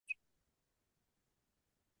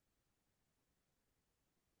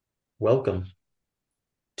welcome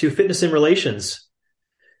to Fitness in Relations.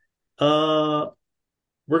 We're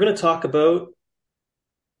going to talk about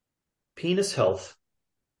penis health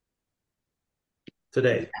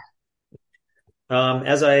today.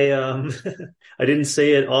 As I I didn't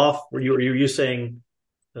say it off. Were you saying,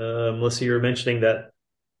 Melissa? You were mentioning that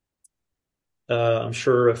I'm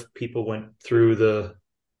sure if people went through the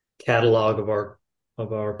catalog of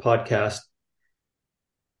our podcast,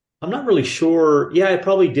 I'm not really sure. Yeah, it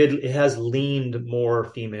probably did. It has leaned more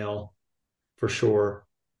female for sure.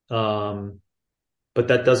 But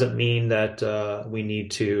that doesn't mean that we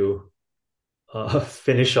need to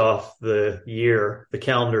finish off the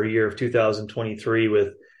calendar year of 2023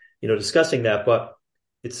 with, discussing that. But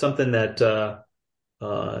it's something that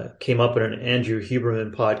came up in an Andrew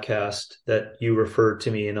Huberman podcast that you referred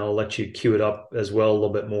to me, and I'll let you cue it up as well a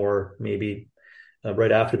little bit more, maybe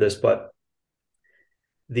right after this. But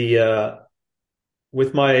the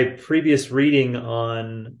with my previous reading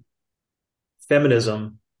on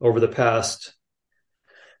feminism over the past,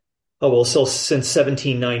 so since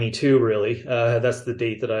 1792, really. That's the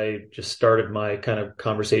date that I just started my kind of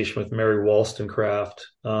conversation with Mary Wollstonecraft.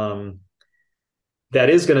 That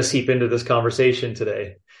is going to seep into this conversation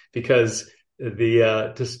today, because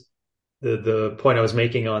the point I was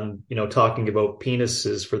making on, talking about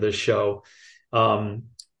penises for this show,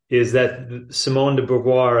 is that Simone de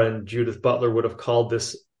Beauvoir and Judith Butler would have called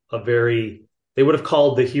this they would have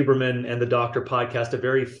called the Huberman and the Doctor podcast a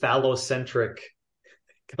very phallocentric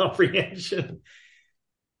comprehension,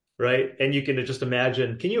 right? And you can just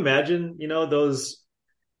imagine, can you imagine, those,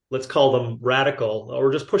 let's call them radical,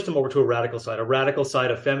 or just push them over to a radical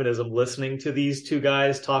side of feminism, listening to these two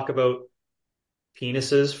guys talk about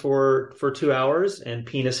penises for 2 hours and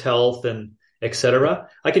penis health and etc.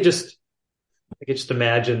 I could just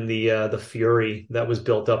imagine the fury that was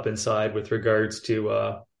built up inside with regards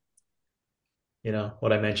to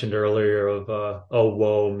what I mentioned earlier of oh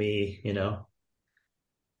woe me.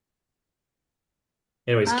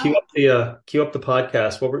 Anyways, Um, cue up the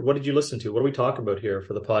podcast. What did you listen to? What are we talking about here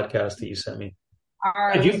for the podcast that you sent me?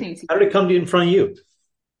 are listening to. How did it come to in front of you?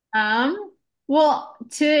 Well,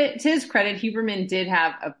 to his credit, Huberman did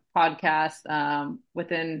have a podcast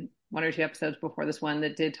within one or two episodes before this one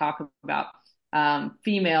that did talk about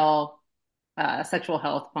female sexual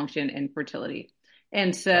health, function, and fertility.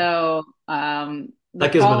 And so That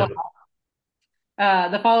gives me a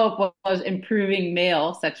the follow-up was improving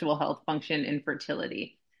male sexual health, function, and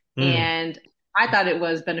fertility. mm, And I thought it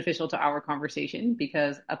was beneficial to our conversation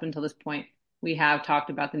because up until this point, we have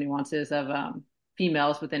talked about the nuances of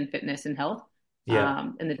females within fitness and health, yeah.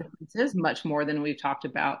 and the differences much more than we've talked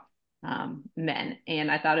about men.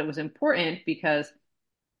 And I thought it was important because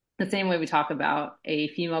the same way we talk about a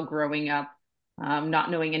female growing up,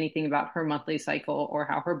 not knowing anything about her monthly cycle or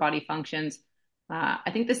how her body functions,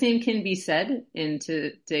 I think the same can be said in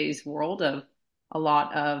today's world of a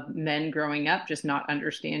lot of men growing up just not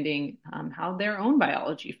understanding how their own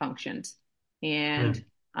biology functions. And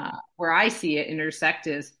Mm, where I see it intersect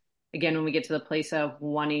is, again, when we get to the place of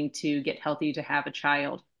wanting to get healthy to have a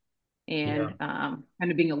child yeah. and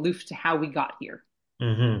kind of being aloof to how we got here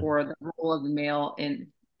Hmm. or the role of the male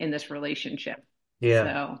in this relationship. Yeah.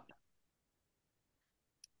 So,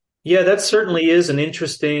 Yeah, that certainly is an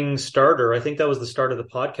interesting starter. I think that was the start of the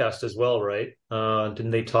podcast as well, right?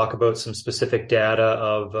 Didn't they talk about some specific data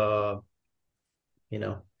of, you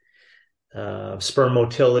know, sperm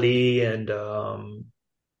motility and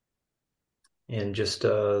just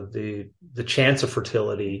the chance of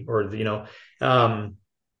fertility, or and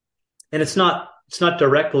it's not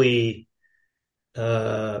directly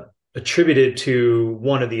attributed to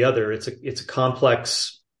one or the other. It's a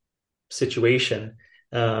complex situation.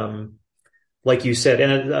 Um, like you said,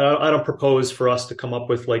 and I don't propose for us to come up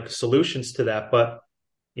with like solutions to that, but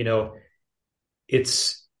you know,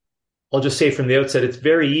 it's, I'll just say from the outset, it's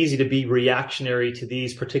very easy to be reactionary to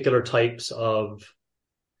these particular types of,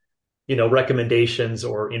 recommendations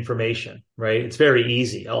or information, right? It's very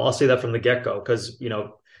easy. I'll say that from the get-go, because,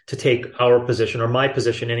 to take our position or my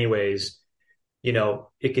position anyways,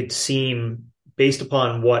 it could seem, based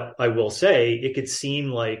upon what I will say, it could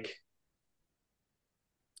seem like,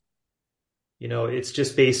 it's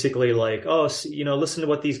just basically like, oh, listen to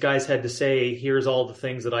what these guys had to say. Here's all the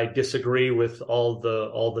things that I disagree with, all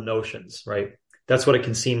the notions, right? That's what it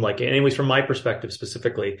can seem like, anyways, from my perspective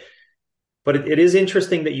specifically. But it is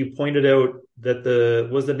interesting that you pointed out that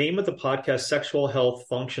was the name of the podcast Sexual Health,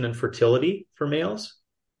 Function, and Fertility for Males?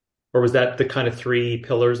 Or was that the kind of three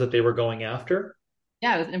pillars that they were going after?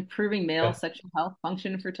 yeah, it was improving male Yeah. sexual health,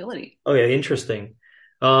 function, and fertility. Oh yeah, interesting.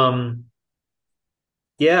 Um,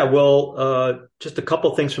 Yeah, well, just a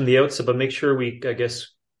couple things from the outset, but make sure we, I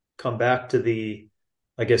guess, come back to the,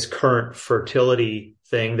 I guess, current fertility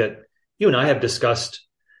thing that you and I have discussed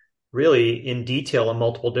really in detail in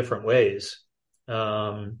multiple different ways.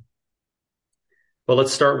 Um, but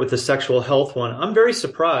let's start with the sexual health one. I'm very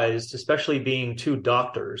surprised, especially being two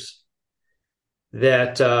doctors,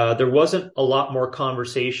 that there wasn't a lot more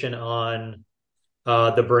conversation on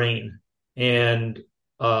the brain and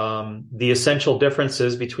the essential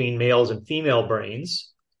differences between males and female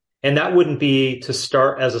brains. And that wouldn't be to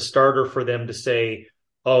start as a starter for them to say,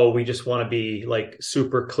 oh, we just want to be like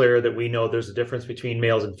super clear that we know there's a difference between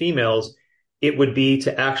males and females. It would be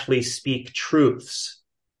to actually speak truths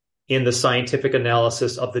in the scientific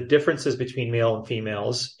analysis of the differences between male and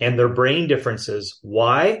females and their brain differences.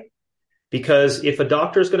 Why? Because if a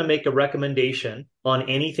doctor is going to make a recommendation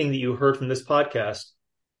on anything that you heard from this podcast,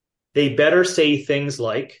 they better say things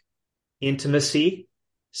like intimacy,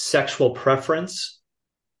 sexual preference.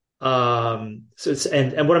 And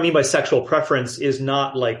what I mean by sexual preference is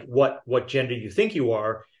not like what gender you think you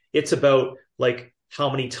are. It's about like how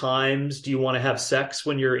many times do you want to have sex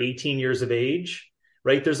when you're 18 years of age,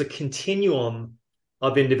 right? There's a continuum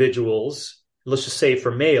of individuals, let's just say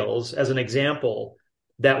for males, as an example,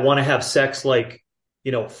 that want to have sex like,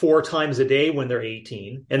 4 times a day when they're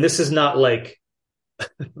 18. And this is not like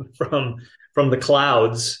from the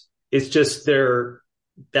clouds. It's just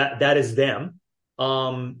that is them.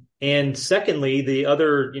 And secondly, the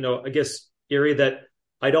other, I guess area that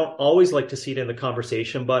I don't always like to see it in the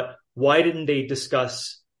conversation, but why didn't they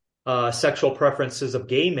discuss sexual preferences of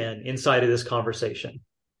gay men inside of this conversation?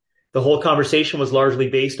 The whole conversation was largely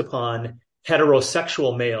based upon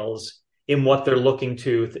heterosexual males in what they're looking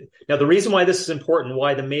to. Now, the reason why this is important,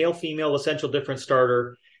 why the male-female essential difference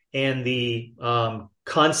starter and the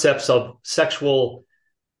concepts of sexual,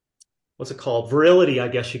 what's it called, virility, I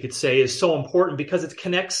guess you could say, is so important because it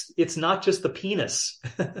connects. It's not just the penis.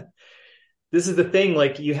 This is the thing.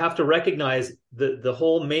 Like you have to recognize the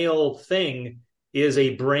whole male thing is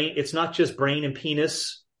a brain. It's not just brain and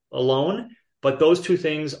penis alone, but those two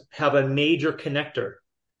things have a major connector.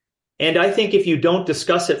 And I think if you don't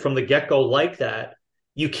discuss it from the get-go like that,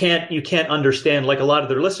 you can't understand. Like a lot of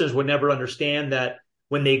their listeners would never understand that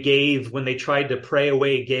when they tried to pray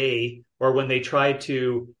away gay, or when they tried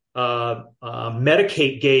to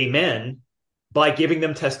medicate gay men by giving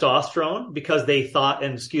them testosterone because they thought,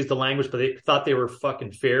 and excuse the language, but they thought they were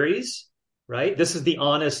fucking fairies, right? This is the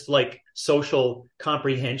honest, like, social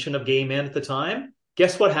comprehension of gay men at the time.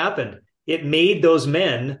 Guess what happened? It made those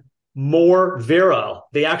men more virile.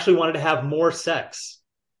 They actually wanted to have more sex.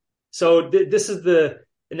 So this is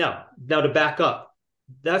now to back up.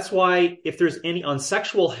 That's why if there's any on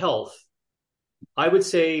sexual health, I would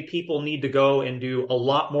say people need to go and do a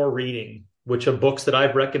lot more reading, which are books that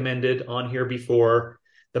I've recommended on here before.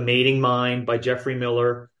 The Mating Mind by Jeffrey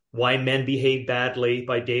Miller, Why Men Behave Badly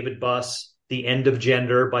by David Buss, The End of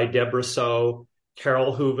Gender by Deborah So,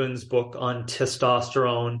 Carol Hooven's book on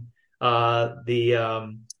testosterone,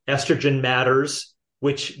 the Estrogen Matters,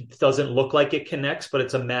 which doesn't look like it connects, but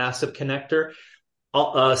it's a massive connector.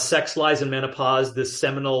 Sex, Lies, and Menopause, this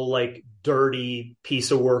seminal, like, dirty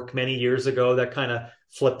piece of work many years ago that kind of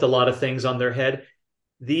flipped a lot of things on their head.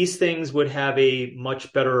 These things would have a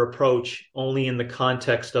much better approach only in the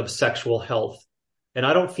context of sexual health. And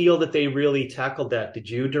I don't feel that they really tackled that. Did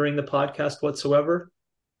you during the podcast whatsoever?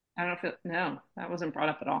 I don't feel, no, that wasn't brought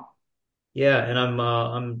up at all. Yeah, and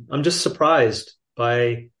I'm just surprised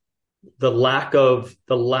by the lack of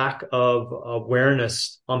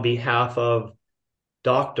awareness on behalf of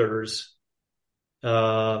doctors.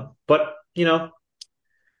 But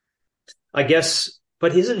I guess,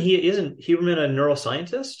 but isn't Huberman a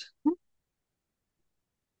neuroscientist?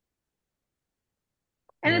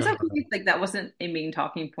 And it's Yeah. okay, like that wasn't a main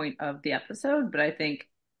talking point of the episode, but I think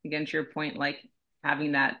again to your point, like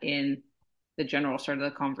having that in the general start of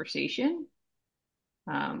the conversation,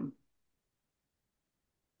 um,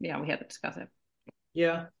 yeah, we had to discuss it.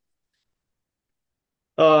 Yeah.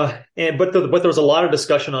 But there was a lot of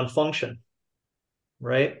discussion on function,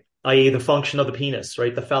 right? I.e. the function of the penis,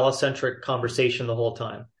 right? The phallocentric conversation the whole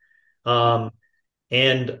time.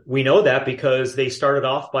 And we know that because they started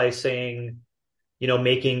off by saying,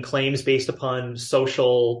 making claims based upon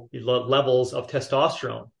social levels of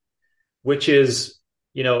testosterone, which is,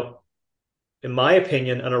 in my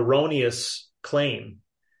opinion, an erroneous claim.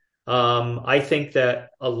 I think that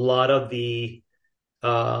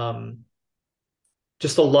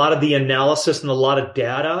just a lot of the analysis and a lot of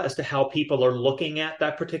data as to how people are looking at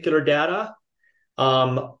that particular data.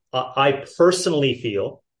 I personally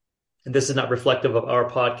feel and this is not reflective of our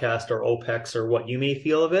podcast or OPEX or what you may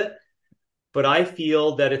feel of it, but I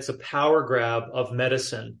feel that it's a power grab of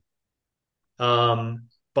medicine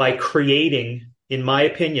by creating, in my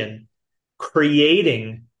opinion,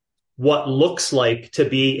 creating what looks like to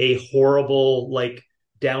be a horrible, like,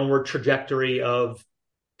 downward trajectory of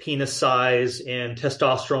penis size and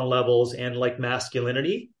testosterone levels and like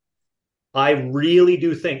masculinity. I really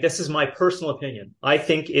do think, this is my personal opinion, I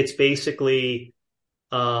think it's basically,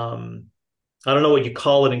 I don't know what you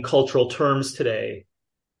call it in cultural terms today,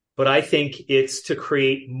 but I think it's to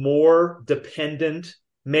create more dependent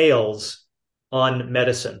males on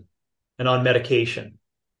medicine and on medication.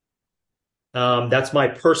 That's my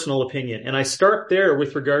personal opinion. And I start there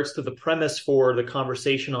with regards to the premise for the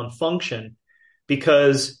conversation on function,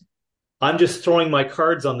 because I'm just throwing my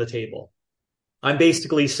cards on the table. I'm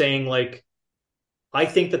basically saying, like, I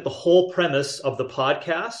think that the whole premise of the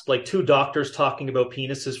podcast, like two doctors talking about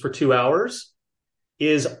penises for 2 hours,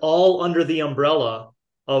 is all under the umbrella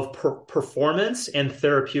of performance and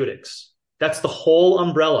therapeutics. That's the whole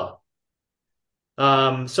umbrella.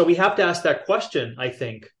 So we have to ask that question, I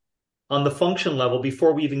think, on the function level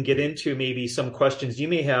before we even get into maybe some questions you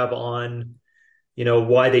may have on,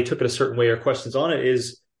 why they took it a certain way or questions on it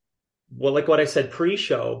is, well, like what I said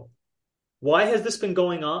pre-show, why has this been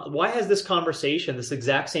going on? Why has this conversation, this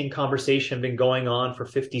exact same conversation, been going on for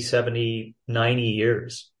 50, 70, 90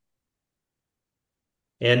 years?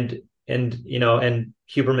 And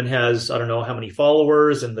Huberman has, I don't know how many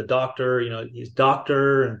followers, and the doctor, he's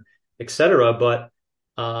doctor and et cetera. But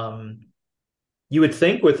you would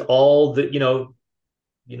think with all the,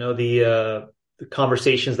 the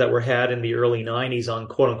conversations that were had in the early 90s on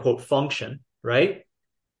quote unquote function, right?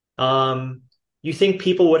 You think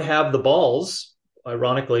people would have the balls,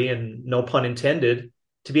 ironically, and no pun intended,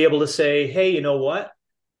 to be able to say, hey, you know what?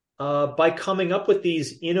 By coming up with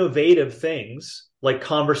these innovative things like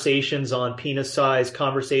conversations on penis size,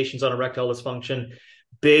 conversations on erectile dysfunction,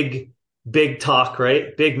 big talk,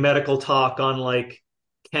 right? Big medical talk on like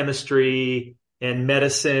chemistry and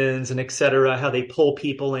medicines and et cetera, how they pull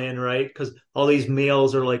people in, right? Because all these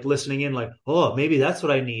males are like listening in like, oh, maybe that's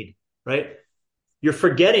what I need, right? You're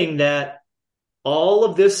forgetting that all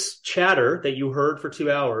of this chatter that you heard for 2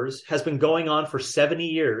 hours has been going on for 70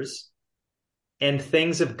 years, and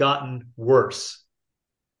things have gotten worse.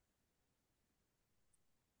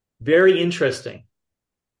 Very interesting.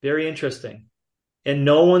 Very interesting. And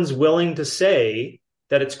no one's willing to say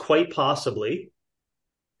that it's quite possibly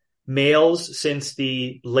males since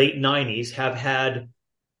the late 90s have had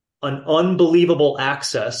an unbelievable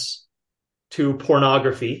access to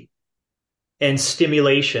pornography and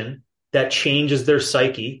stimulation that changes their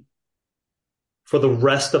psyche for the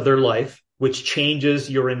rest of their life, which changes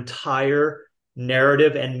your entire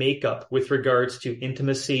narrative and makeup with regards to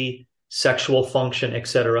intimacy, sexual function,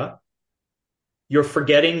 etc. You're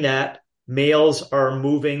forgetting that males are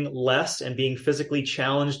moving less and being physically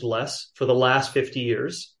challenged less for the last 50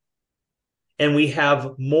 years. And we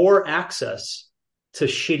have more access to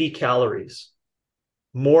shitty calories,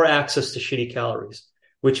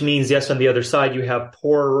 which means, yes, on the other side, you have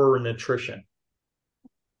poorer nutrition.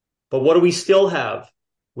 But what do we still have?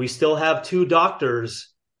 We still have two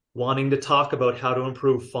doctors wanting to talk about how to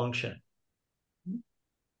improve function.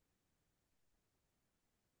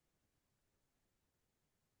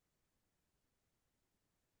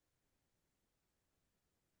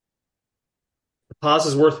 The pause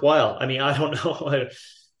is worthwhile. I mean, I don't know.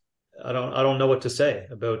 I don't know what to say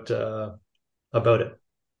about it.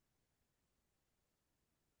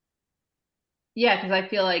 Yeah, because I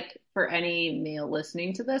feel like for any male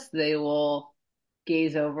listening to this, they will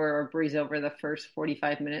gaze over or breeze over the first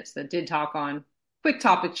 45 minutes that did talk on quick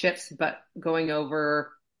topic shifts, but going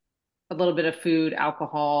over a little bit of food,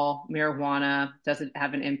 alcohol, marijuana, does it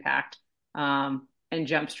have an impact? And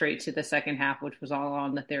jump straight to the second half, which was all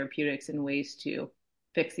on the therapeutics and ways to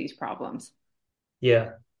fix these problems.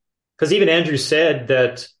 Yeah. Because even Andrew said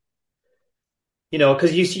that,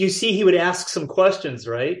 because you see he would ask some questions,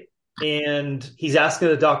 right? And he's asking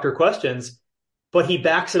the doctor questions, but he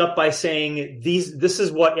backs it up by saying, this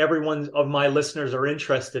is what every one of my listeners are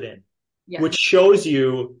interested in, Yes. which shows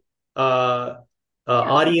you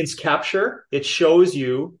audience capture. It shows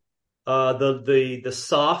you the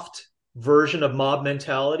soft version of mob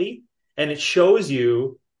mentality, and it shows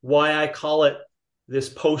you why I call it this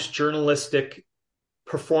post-journalistic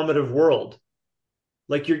performative world.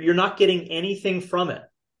 Like you're not getting anything from it.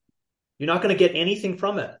 You're not going to get anything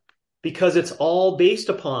from it because it's all based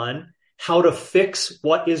upon how to fix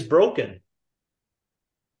what is broken.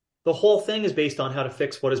 The whole thing is based on how to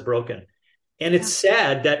fix what is broken. And it's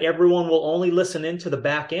sad that everyone will only listen into the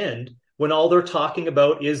back end when all they're talking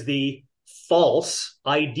about is the false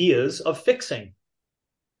ideas of fixing,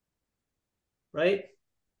 right?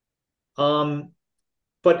 Um,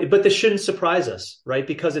 but this shouldn't surprise us, right?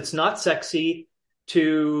 Because it's not sexy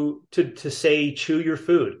to say chew your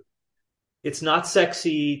food. It's not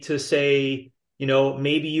sexy to say,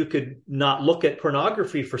 maybe you could not look at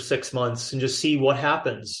pornography for 6 months and just see what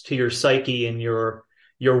happens to your psyche and your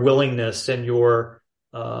willingness and your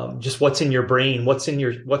just what's in your brain, what's in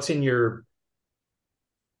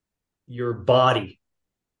your body.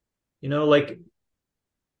 Like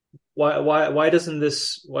why doesn't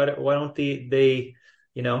this why don't they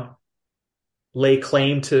you know lay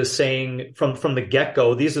claim to saying from the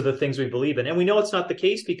get-go, these are the things we believe in? And we know it's not the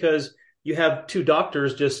case because you have two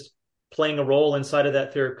doctors just playing a role inside of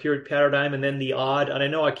that therapeutic paradigm, and then the odd, and I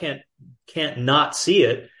know I can't not see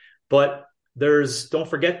it, but don't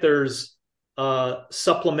forget there's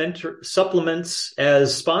supplements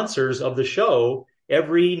as sponsors of the show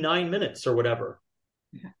every 9 minutes or whatever.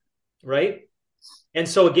 Yeah. Right? And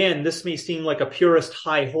so again, this may seem like a purist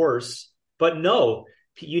high horse, but no,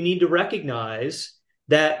 you need to recognize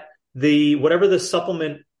that whatever the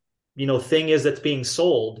supplement, thing is that's being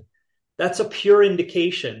sold, that's a pure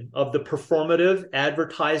indication of the performative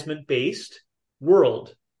advertisement based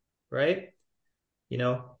world, right?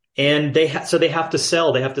 And they have to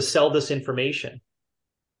sell this information.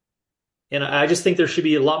 And I just think there should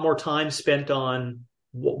be a lot more time spent on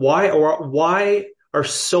why are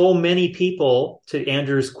so many people, to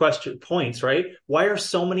Andrew's points, right? Why are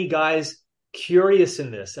so many guys curious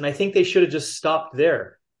in this? And I think they should have just stopped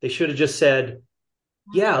there. They should have just said,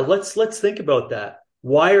 yeah, let's think about that.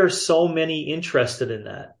 Why are so many interested in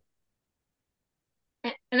that?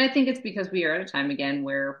 And I think it's because we are at a time again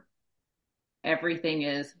where everything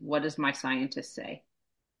is, what does my scientist say?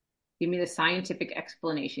 Give me the scientific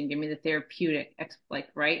explanation. Give me the therapeutic,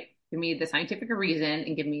 right? Give me the scientific reason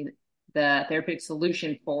and give me the therapeutic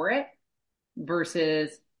solution for it,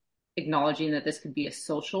 versus acknowledging that this could be a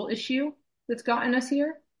social issue that's gotten us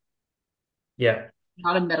here. Yeah.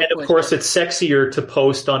 Not a medical And of course, issue. it's sexier to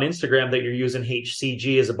post on Instagram that you're using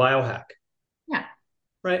HCG as a biohack. Yeah.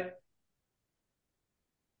 Right.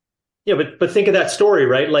 Yeah, but think of that story,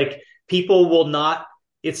 right? Like, people will not,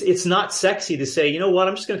 it's not sexy to say, you know what,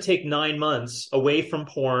 I'm just going to take 9 months away from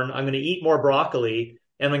porn. I'm going to eat more broccoli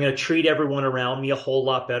and I'm going to treat everyone around me a whole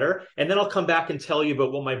lot better. And then I'll come back and tell you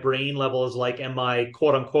about what my brain level is like and my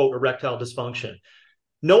quote unquote erectile dysfunction.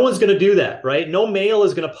 No one's going to do that, right? No male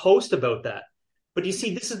is going to post about that. But you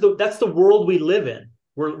see, that's the world we live in.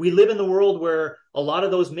 We live in the world where a lot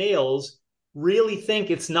of those males really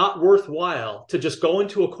think it's not worthwhile to just go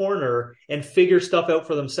into a corner and figure stuff out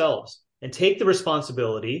for themselves and take the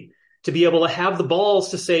responsibility to be able to have the balls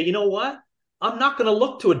to say, you know what? I'm not going to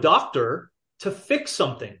look to a doctor to fix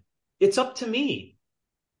something. It's up to me.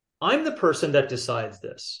 I'm the person that decides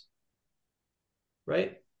this.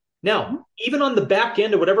 Right? Now, even on the back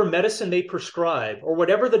end of whatever medicine they prescribe or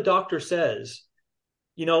whatever the doctor says,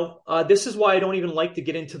 this is why I don't even like to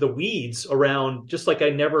get into the weeds around, just like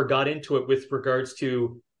I never got into it with regards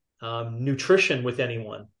to nutrition with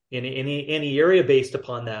anyone in any area based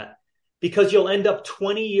upon that, because you'll end up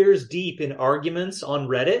 20 years deep in arguments on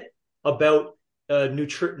Reddit about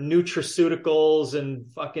nutraceuticals and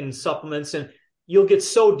fucking supplements, and you'll get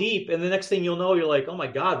so deep, and the next thing you'll know, you're like, oh my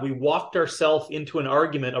God, we walked ourselves into an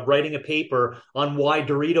argument of writing a paper on why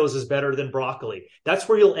Doritos is better than broccoli. That's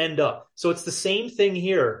where you'll end up. So it's the same thing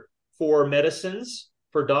here for medicines,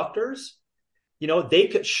 for doctors. They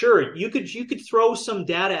could, sure, you could throw some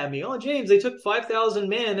data at me. Oh, James, they took 5,000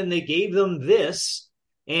 men and they gave them this,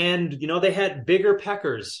 and they had bigger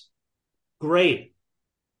peckers. Great.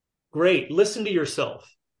 Listen to yourself.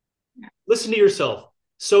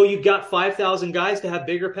 So you've got 5,000 guys to have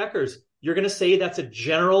bigger peckers. You're going to say that's a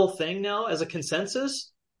general thing now as a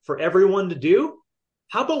consensus for everyone to do?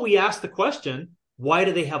 How about we ask the question, why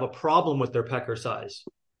do they have a problem with their pecker size?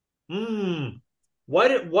 Why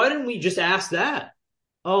didn't we just ask that?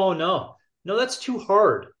 Oh, no, that's too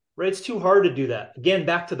hard, right? It's too hard to do that. Again,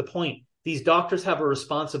 back to the point, these doctors have a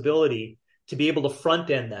responsibility to be able to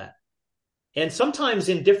front end that. And sometimes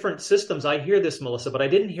in different systems, I hear this, Melissa, but I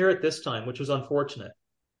didn't hear it this time, which was unfortunate.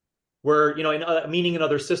 Where, meaning in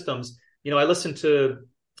other systems, I listen to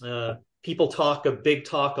people talk a big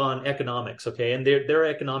talk on economics, okay? And they're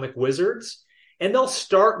economic wizards. And they'll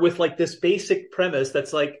start with like this basic premise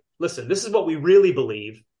that's like, listen, this is what we really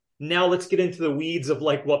believe. Now let's get into the weeds of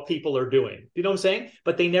like what people are doing. You know what I'm saying?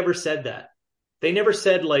 But they never said that. They never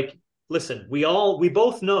said like, listen, we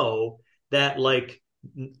both know that like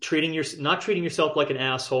not treating yourself like an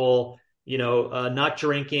asshole, not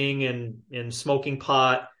drinking and smoking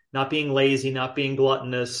pot, not being lazy, not being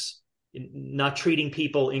gluttonous, not treating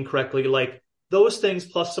people incorrectly, like those things,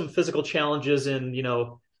 plus some physical challenges in,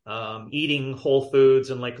 eating whole foods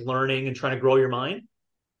and like learning and trying to grow your mind.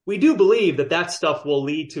 We do believe that that stuff will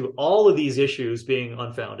lead to all of these issues being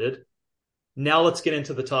unfounded. Now let's get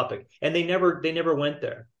into the topic. And they never went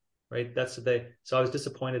there, right? So I was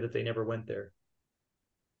disappointed that they never went there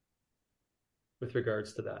with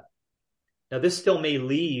regards to that. Now, this still may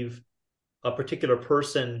leave a particular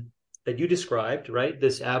person that you described, right?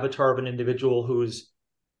 This avatar of an individual who's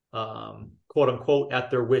quote unquote at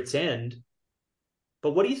their wit's end.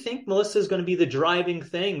 But what do you think, Melissa, is going to be the driving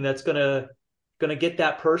thing that's going to get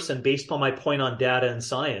that person, based on my point on data and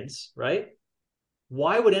science, right?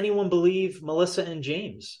 Why would anyone believe Melissa and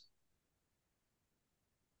James?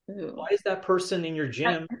 Ooh. Why is that person in your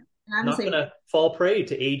gym not Honestly, going to fall prey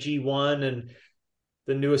to AG1 and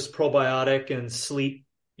the newest probiotic and sleep,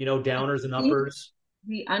 downers and uppers?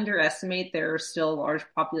 we underestimate there are still a large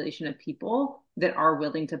population of people that are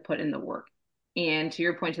willing to put in the work. And to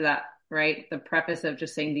your point to that, right? The preface of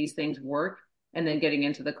just saying these things work and then getting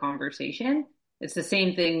into the conversation. It's the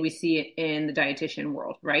same thing we see in the dietitian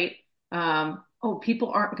world, right? Oh, people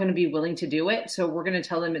aren't going to be willing to do it. So we're going to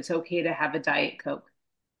tell them it's okay to have a Diet Coke,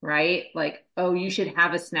 right? Like, oh, you should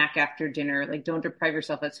have a snack after dinner. Like, don't deprive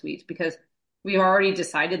yourself of sweets, because we've already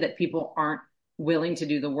decided that people aren't willing to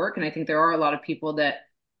do the work. And I think there are a lot of people that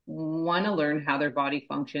want to learn how their body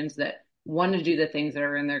functions, that want to do the things that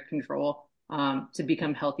are in their control, to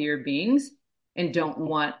become healthier beings, and don't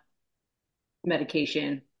want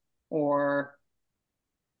medication or,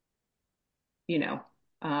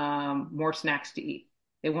 more snacks to eat.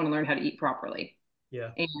 They want to learn how to eat properly.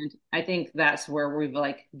 Yeah. And I think that's where we've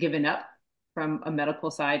like given up from a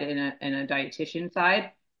medical side and a dietitian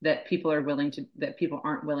side, that people aren't willing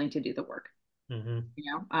to do the work. Mm-hmm.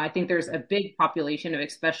 I think there's a big population of,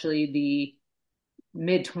 especially the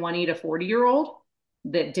mid 20 to 40-year-old,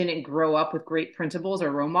 that didn't grow up with great principles or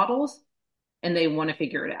role models, and they want to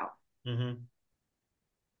figure it out. Mm-hmm.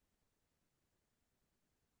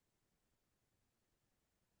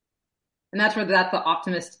 And that's the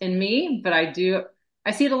optimist in me, but I see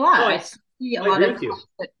it a lot. No, I see a I lot agree of with you. couples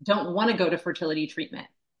that don't want to go to fertility treatment.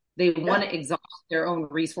 They want Yeah. to exhaust their own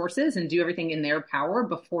resources and do everything in their power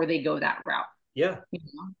before they go that route. Yeah. You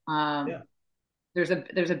know? Yeah. There's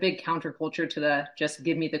a big counterculture to the just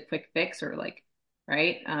give me the quick fix, or like,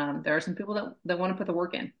 right? There are some people that want to put the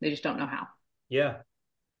work in. They just don't know how. Yeah.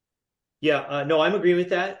 Yeah. No, I'm agreeing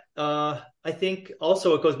with that. I think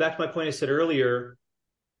also it goes back to my point I said earlier,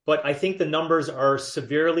 but I think the numbers are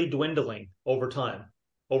severely dwindling over time,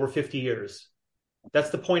 over 50 years. That's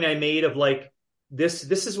the point I made of like, this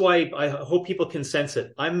is why I hope people can sense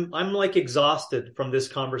it. I'm like exhausted from this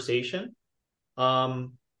conversation. And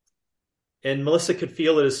Melissa could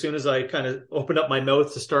feel it as soon as I kind of opened up my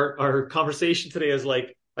mouth to start our conversation today. Is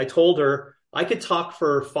like, I told her I could talk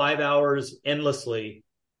for 5 hours endlessly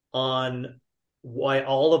on why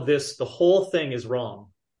all of this, the whole thing is wrong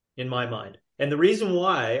in my mind. And the reason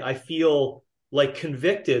why I feel like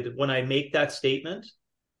convicted when I make that statement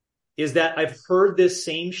is that I've heard this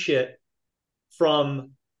same shit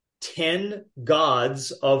from 10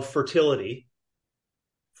 gods of fertility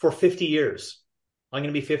for 50 years. I'm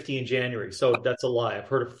going to be 50 in January. So that's a lie. I've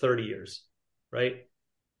heard it for 30 years, right?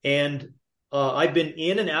 And I've been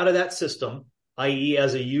in and out of that system, i.e.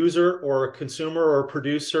 as a user or a consumer or a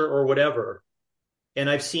producer or whatever. And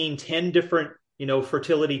I've seen 10 different,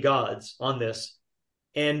 fertility gods on this.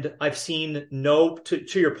 And I've seen to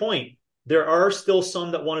your point, there are still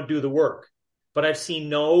some that want to do the work, but I've seen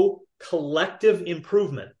no collective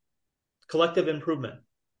improvement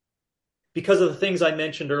because of the things I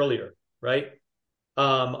mentioned earlier, right?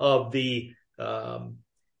 We're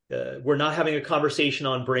not having a conversation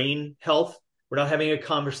on brain health. We're not having a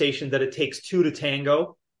conversation that it takes two to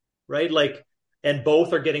tango, right? Like, and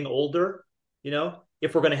both are getting older,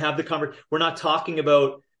 if we're going to have the conversation, we're not talking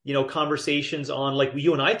about, conversations on, like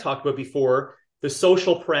you and I talked about before, the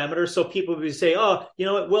social parameters. So people would say, oh,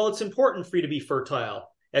 well, it's important for you to be fertile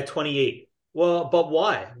at 28. Well, but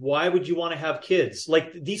why? Why would you want to have kids?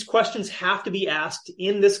 Like, these questions have to be asked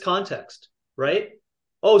in this context, right?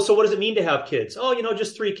 Oh, so what does it mean to have kids? Oh,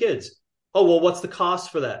 just 3 kids. Oh, well, what's the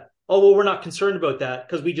cost for that? Oh, well, we're not concerned about that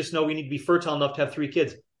because we just know we need to be fertile enough to have 3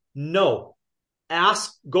 kids. No.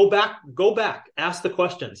 Go back, ask the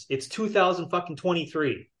questions. It's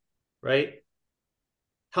 2023, right?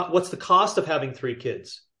 What's the cost of having 3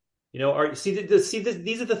 kids? These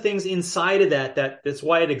are the things inside of that's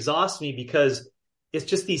why it exhausts me, because it's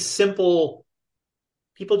just these simple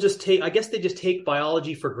people just take, I guess they just take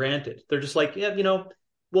biology for granted. They're just like, yeah,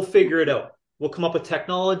 we'll figure it out. We'll come up with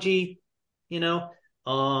technology, you know,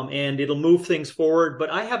 and it'll move things forward.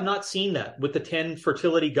 But I have not seen that with the 10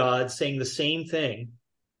 fertility gods saying the same thing,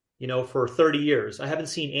 for 30 years. I haven't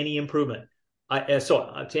seen any improvement.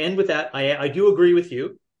 So to end with that, I do agree with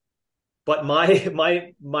you, but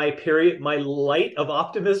my light of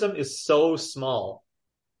optimism is so small,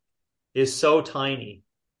 is so tiny.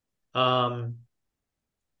 Um,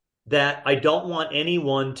 that I don't want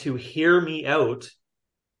anyone to hear me out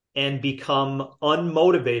and become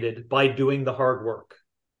unmotivated by doing the hard work.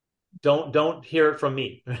 Don't hear it from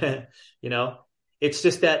me. you know, it's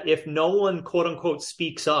just that if no one quote unquote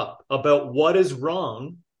speaks up about what is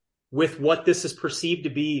wrong with what this is perceived to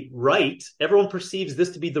be right, everyone perceives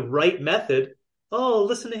this to be the right method. Oh,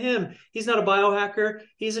 listen to him. He's not a biohacker.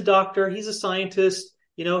 He's a doctor. He's a scientist,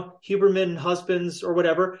 Huberman husbands or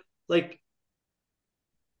whatever. Like,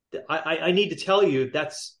 I need to tell you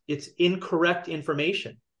it's incorrect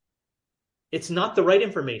information. It's not the right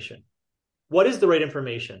information. What is the right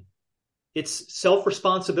information? It's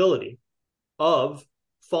self-responsibility of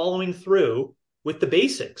following through with the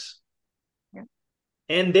basics. Yeah.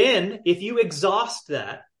 And then if you exhaust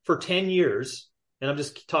that for 10 years, and I'm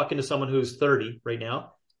just talking to someone who's 30 right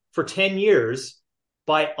now, for 10 years,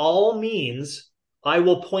 by all means, I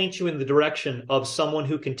will point you in the direction of someone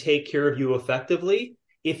who can take care of you effectively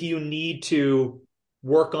if you need to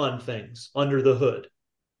work on things under the hood.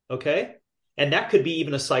 Okay? And that could be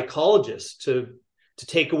even a psychologist to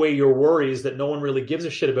take away your worries that no one really gives a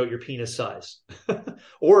shit about your penis size.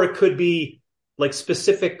 Or it could be like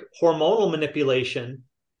specific hormonal manipulation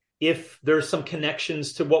if there's some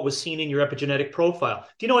connections to what was seen in your epigenetic profile.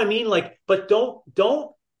 Do you know what I mean? Like, but don't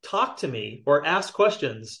talk to me or ask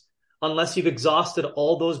questions unless you've exhausted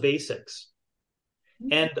all those basics.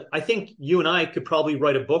 And I think you and I could probably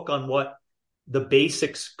write a book on what the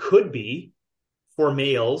basics could be for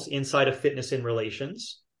males inside of fitness in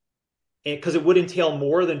relations. Because it would entail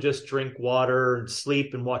more than just drink water and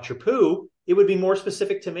sleep and watch your poo. It would be more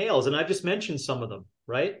specific to males. And I've just mentioned some of them,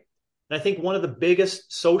 right? And I think one of the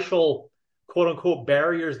biggest social, quote unquote,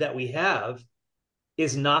 barriers that we have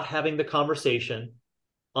is not having the conversation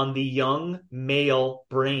on the young male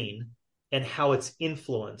brain and how it's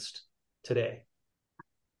influenced today.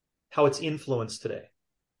 How it's influenced today.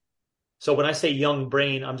 So when I say young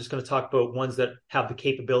brain, I'm just going to talk about ones that have the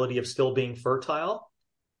capability of still being fertile.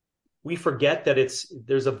 We forget that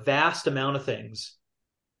there's a vast amount of things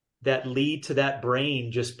that lead to that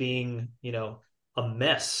brain just being, a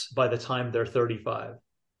mess by the time they're 35.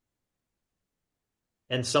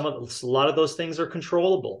 And a lot of those things are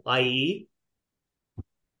controllable, i.e.,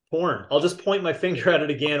 porn. I'll just point my finger at it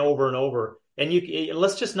again over and over. And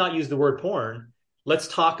let's just not use the word porn. Let's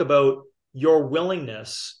talk about your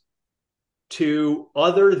willingness to,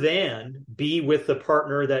 other than be with the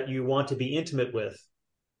partner that you want to be intimate with,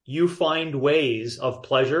 you find ways of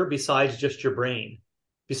pleasure besides just your brain,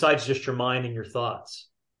 besides just your mind and your thoughts,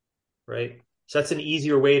 right? So that's an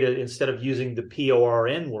easier way to, instead of using the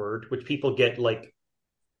PORN word, which people get like,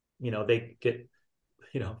 they get,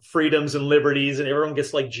 freedoms and liberties, and everyone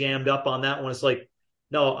gets like jammed up on that one. It's like,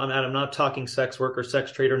 no, I'm not talking sex work or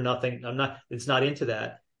sex trade or nothing. It's not into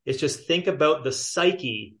that. It's just think about the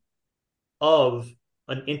psyche of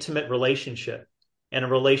an intimate relationship, and a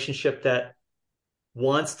relationship that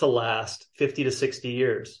wants to last 50 to 60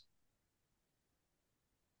 years.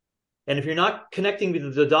 And if you're not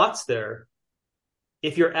connecting the dots there,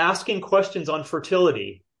 if you're asking questions on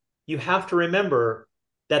fertility, you have to remember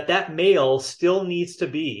that male still needs to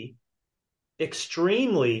be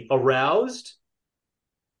extremely aroused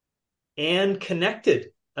and connected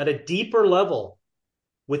at a deeper level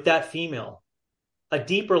with that female, a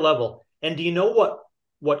deeper level. And do you know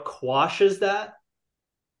what quashes that?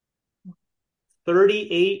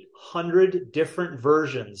 3,800 different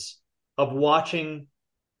versions of watching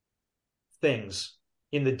things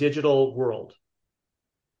in the digital world.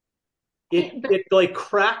 It like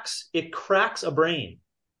cracks a brain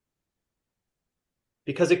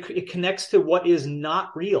because it connects to what is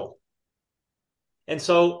not real. And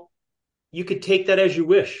so you could take that as you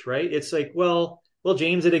wish, right? It's like, well,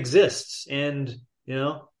 James, it exists. And,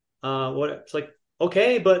 it's like,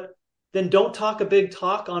 okay, but then don't talk a big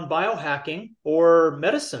talk on biohacking or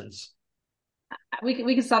medicines. We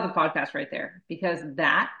can stop the podcast right there, because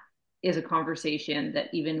that is a conversation that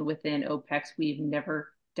even within OPEX we've never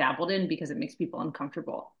dabbled in, because it makes people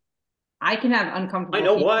uncomfortable. I can have uncomfortable. I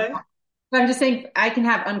know why. But I'm just saying I can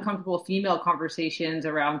have uncomfortable female conversations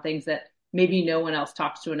around things that maybe no one else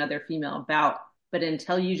talks to another female about. But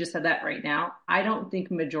until you just said that right now, I don't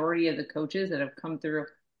think majority of the coaches that have come through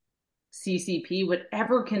CCP would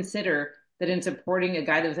ever consider that in supporting a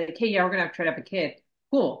guy that was like, hey, yeah, we're gonna have to try to have a kid.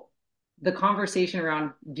 Cool. The conversation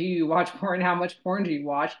around do you watch porn? How much porn do you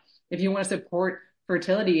watch? If you want to support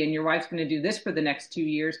fertility and your wife's going to do this for the next 2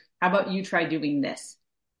 years, how about you try doing this?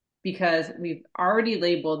 Because we've already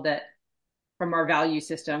labeled that from our value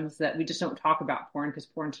systems that we just don't talk about porn because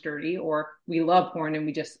porn's dirty, or we love porn and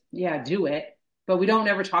we just, yeah, do it. But we don't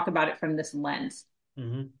ever talk about it from this lens.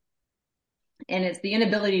 Mm-hmm. And it's the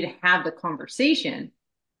inability to have the conversation,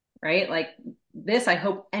 right? Like this, I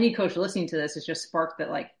hope any coach listening to this is just sparked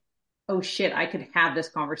that, like, oh shit, I could have this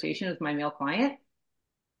conversation with my male client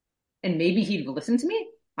and maybe he'd listen to me.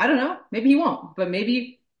 I don't know. Maybe he won't, but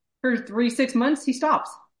maybe for 3, 6 months, he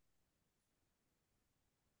stops.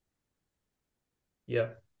 Yeah.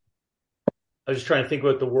 I was just trying to think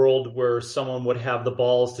about the world where someone would have the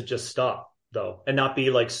balls to just stop, though, and not be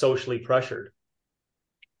like socially pressured.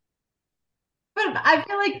 But I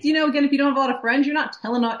feel like, again, if you don't have a lot of friends, you're not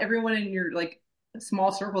telling everyone in your like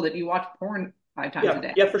small circle that you watch porn 5 times a Yeah,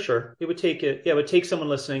 day. yeah, for sure. It would take it. Yeah, it would take someone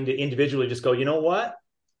listening to individually just go, you know what?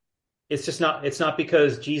 It's not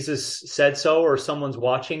because Jesus said so or someone's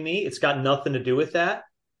watching me. It's got nothing to do with that.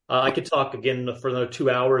 I could talk again for another 2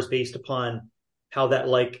 hours based upon how that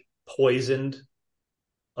like poisoned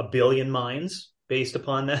a billion minds based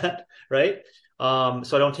upon that, right? So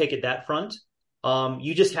I don't take it that front.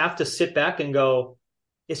 You just have to sit back and go,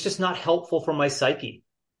 it's just not helpful for my psyche.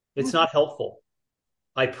 It's not helpful.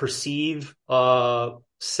 I perceive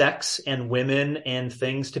sex and women and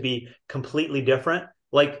things to be completely different.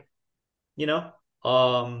 Like, you know,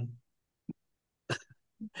 um,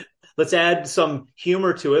 let's add some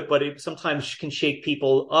humor to it, but it sometimes can shake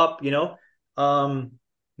people up,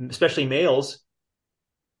 especially males.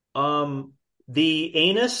 Um, the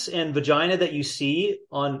anus and vagina that you see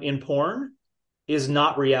on in porn is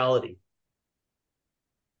not reality.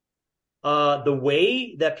 The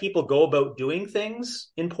way that people go about doing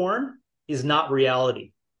things in porn is not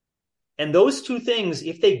reality. And those two things,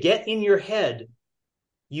 if they get in your head,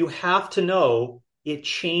 you have to know it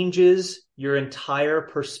changes your entire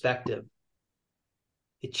perspective.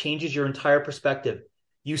 It changes your entire perspective.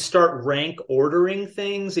 You start rank ordering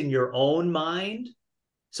things in your own mind.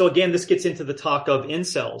 So again, this gets into the talk of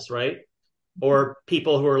incels, right? Or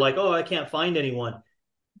people who are like, oh, I can't find anyone.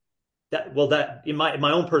 That in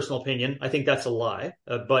my own personal opinion, I think that's a lie.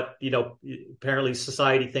 But apparently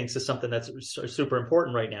society thinks it's something that's super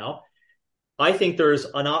important right now. I think there's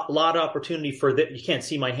a lot of opportunity for that. You can't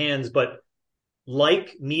see my hands, but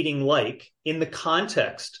like meeting like in the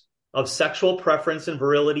context of sexual preference and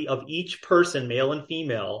virility of each person, male and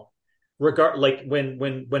female, regard like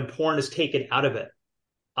when porn is taken out of it,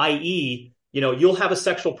 i.e., you'll have a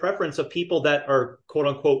sexual preference of people that are quote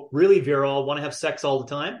unquote really virile, want to have sex all the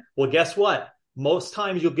time. Well, guess what? Most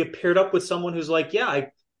times you'll get paired up with someone who's like, yeah,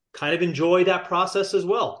 I kind of enjoy that process as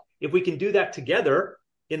well. If we can do that together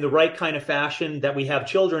in the right kind of fashion that we have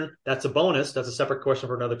children, that's a bonus. That's a separate question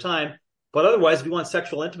for another time. But otherwise, if you want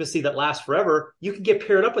sexual intimacy that lasts forever, you can get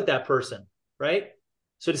paired up with that person, right?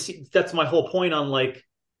 So to see, that's my whole point on like,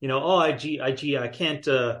 oh, I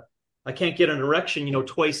can't get an erection,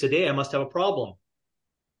 twice a day. I must have a problem.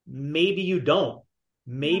 Maybe you don't.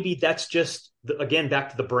 Maybe that's just, again,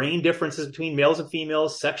 back to the brain differences between males and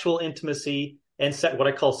females, sexual intimacy, and what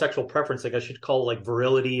I call sexual preference. Like I should call like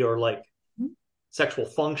virility or like sexual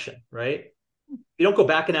function, right? You don't go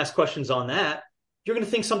back and ask questions on that, you're going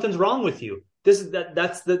to think something's wrong with you. That's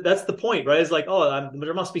the point, right? It's like, oh,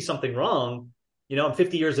 there must be something wrong. I'm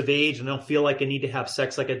 50 years of age and I don't feel like I need to have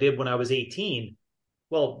sex like I did when I was 18.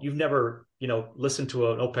 Well, you've never, listened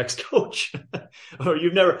to an OPEX coach, or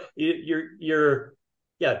you're not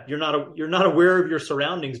aware of your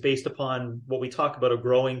surroundings based upon what we talk about of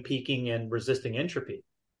growing, peaking, and resisting entropy,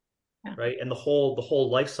 Yeah. right? And the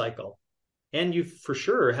whole life cycle. And you for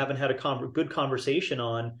sure haven't had a good conversation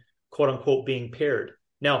on quote unquote being paired.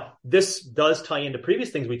 Now, this does tie into previous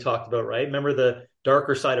things we talked about, right? Remember the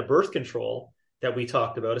darker side of birth control that we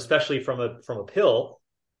talked about, especially from a pill.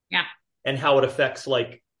 Yeah. And how it affects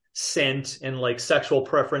like scent and like sexual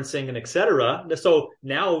preferencing and etc. So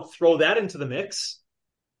now throw that into the mix.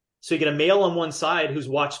 So you get a male on one side who's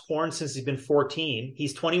watched porn since he's been 14.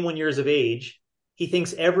 He's 21 years of age. He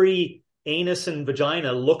thinks every anus and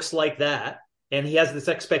vagina looks like that. And he has this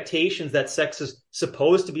expectations that sex is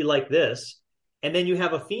supposed to be like this. And then you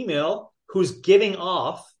have a female who's giving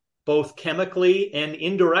off both chemically and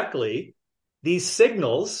indirectly these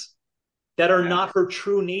signals that are not her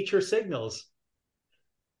true nature signals.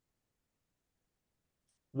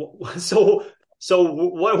 So So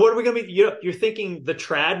what are we going to be? You're thinking the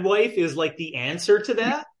trad wife is like the answer to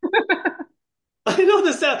that? I know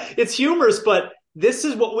this it's humorous, but this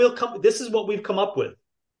is what we've come up with.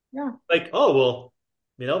 Yeah. Like, oh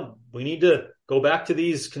well, we need to go back to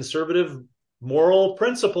these conservative moral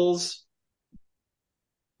principles.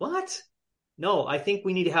 What? No, I think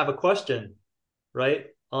we need to have a question, right?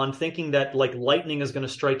 On thinking that like lightning is going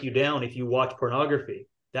to strike you down if you watch pornography.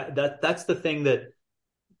 That's the thing that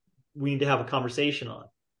we need to have a conversation on,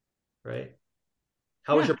 right?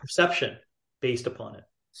 How is Yeah. your perception based upon it?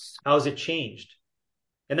 How has it changed?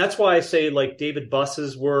 And that's why I say like David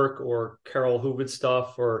Buss's work or Carol Hoover's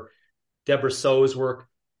stuff or Deborah So's work.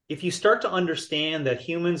 If you start to understand that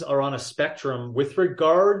humans are on a spectrum with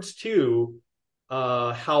regards to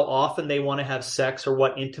how often they want to have sex or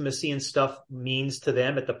what intimacy and stuff means to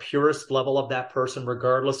them at the purest level of that person,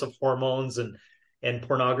 regardless of hormones and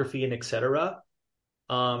pornography and etc.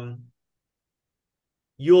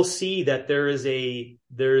 You'll see that there's a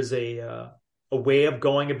way of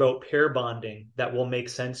going about pair bonding that will make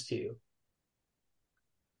sense to you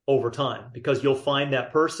over time because you'll find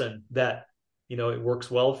that person that it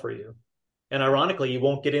works well for you. And ironically, you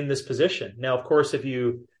won't get in this position. Now, of course, if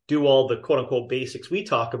you do all the quote unquote basics we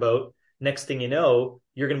talk about, next thing you know,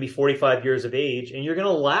 you're going to be 45 years of age and you're going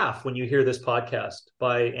to laugh when you hear this podcast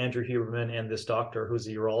by Andrew Huberman and this doctor who's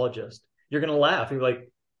a urologist. You're going to laugh. You're like,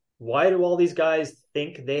 why do all these guys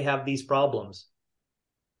think they have these problems?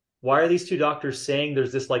 Why are these two doctors saying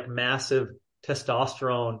there's this like massive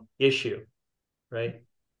testosterone issue, right?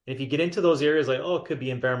 And if you get into those areas like, oh, it could be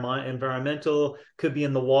environmental, could be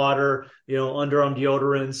in the water, underarm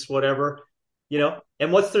deodorants, whatever,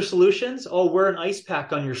 and what's their solutions? Oh, wear an ice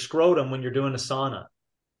pack on your scrotum when you're doing a sauna.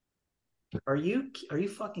 Are you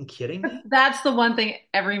fucking kidding me? That's the one thing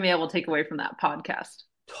every male will take away from that podcast.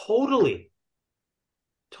 Totally.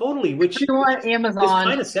 Totally. Which You on is Amazon,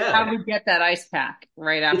 kind of how sad. we get that ice pack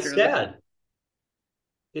right It's after the. sad.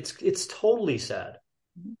 It's totally sad.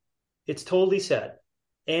 It's totally sad.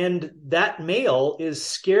 And that male is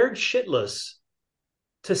scared shitless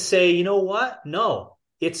to say, you know what? No,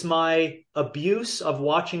 it's my abuse of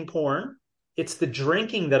watching porn. It's the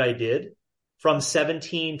drinking that I did from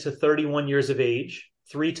 17 to 31 years of age,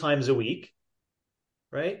 3 times a week,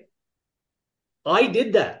 right? I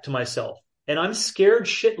did that to myself. And I'm scared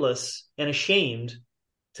shitless and ashamed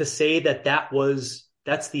to say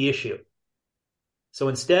that's the issue. So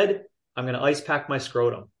instead, I'm going to ice pack my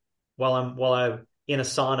scrotum while I'm in a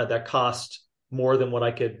sauna that cost more than what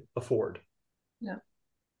I could afford. Yeah.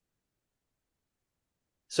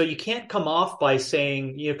 So you can't come off by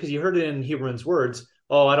saying, because you heard it in Huberman's words,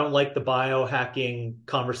 oh, I don't like the biohacking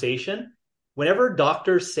conversation. Whenever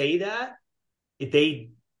doctors say that, they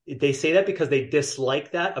say that because they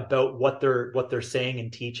dislike that about what they're saying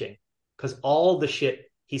and teaching. Because all the shit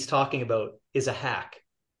he's talking about is a hack,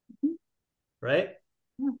 right?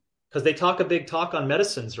 Because they talk a big talk on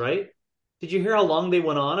medicines, right? Did you hear how long they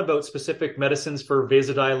went on about specific medicines for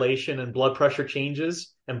vasodilation and blood pressure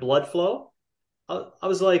changes and blood flow? I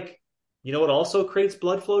was like, you know what also creates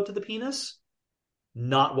blood flow to the penis?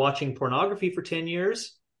 Not watching pornography for 10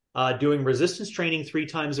 years, doing resistance training 3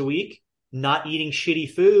 times a week, not eating shitty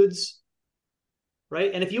foods,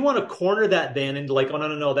 right? And if you want to corner that then into like, oh,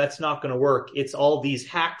 no, that's not going to work. It's all these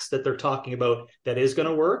hacks that they're talking about that is going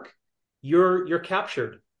to work. You're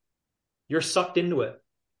captured. You're sucked into it.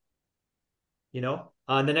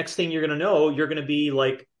 And the next thing you're going to know, you're going to be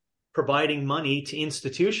like providing money to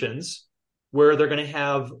institutions where they're going to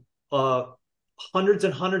have hundreds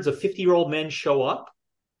and hundreds of 50-year-old men show up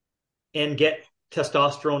and get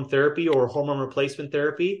testosterone therapy or hormone replacement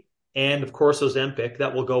therapy. And of course, Ozempic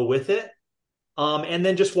that will go with it. And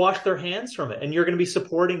then just wash their hands from it. And you're going to be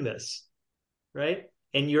supporting this, right?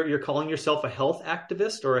 And you're calling yourself a health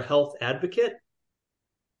activist or a health advocate.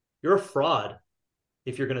 You're a fraud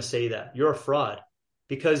if you're going to say that. You're a fraud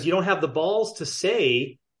because you don't have the balls to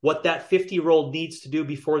say what that 50-year-old needs to do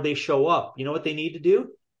before they show up. You know what they need to do?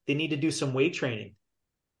 They need to do some weight training.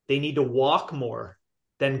 They need to walk more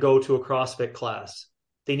than go to a CrossFit class.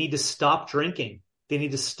 They need to stop drinking. They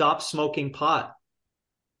need to stop smoking pot.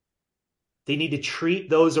 They need to treat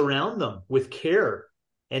those around them with care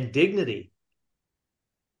and dignity.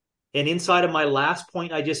 And inside of my last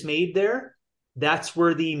point I just made there, that's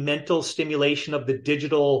where the mental stimulation of the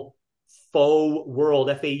digital faux world,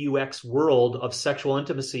 FAUX world of sexual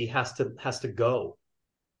intimacy has to go.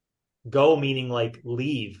 Go meaning like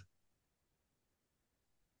leave.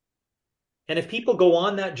 And if people go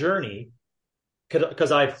on that journey,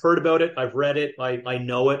 because I've heard about it, I've read it, I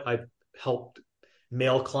know it, I've helped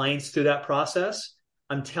male clients through that process,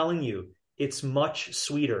 I'm telling you, it's much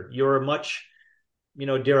sweeter. You're a much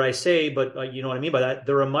dare I say, but you know what I mean by that?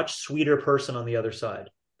 They're a much sweeter person on the other side.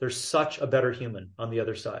 They're such a better human on the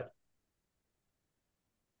other side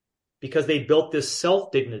because they built this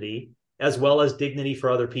self dignity as well as dignity for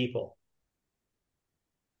other people,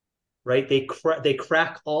 right? They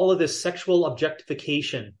crack all of this sexual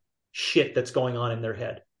objectification shit that's going on in their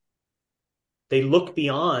head. They look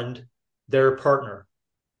beyond their partner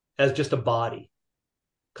as just a body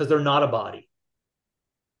because they're not a body.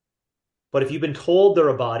 But if you've been told they're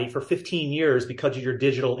a body for 15 years because of your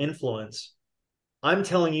digital influence, I'm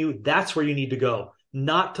telling you, that's where you need to go,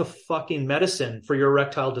 not to fucking medicine for your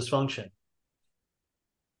erectile dysfunction.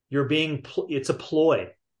 It's a ploy.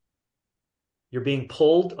 You're being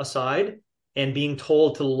pulled aside and being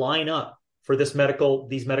told to line up for these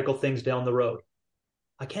medical things down the road.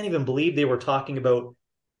 I can't even believe they were talking about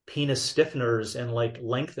penis stiffeners and like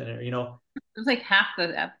lengthener, It was like half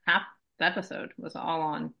the episode was all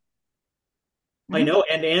on. I Mhm. know.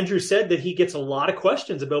 And Andrew said that he gets a lot of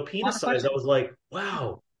questions about A lot penis of size. I questions. was like,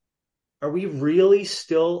 wow, are we really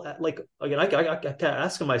still at, like, again, I kept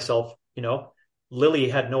asking myself, Lily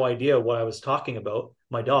had no idea what I was talking about,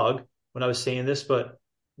 my dog, when I was saying this, but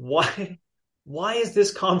why, why is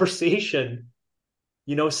this conversation,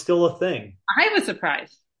 still a thing? I was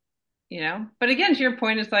surprised, But again, to your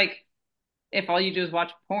point, it's like if all you do is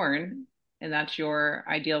watch porn and that's your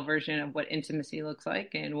ideal version of what intimacy looks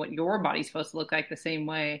like and what your body's supposed to look like the same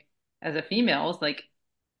way as a female's, like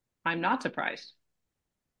I'm not surprised.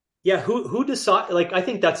 Yeah. Who decide, like, I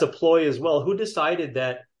think that's a ploy as well. Who decided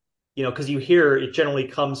that, because you hear it generally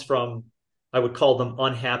comes from, I would call them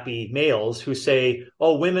unhappy males who say,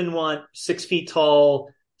 oh, women want 6 feet tall,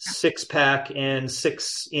 six pack, and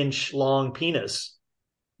 6 inch long penis.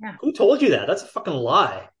 Yeah. Who told you that? That's a fucking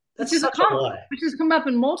lie. Which That's is a such a com lie. which has come up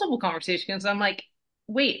in multiple conversations. I'm like,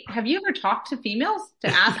 wait, have you ever talked to females to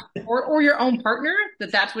ask or your own partner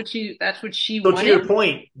that's what she So to wanted? your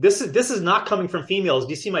point, this is not coming from females. Do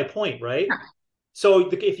you see my point, right? Yeah. So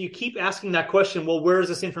if you keep asking that question, well, where is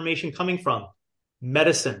this information coming from?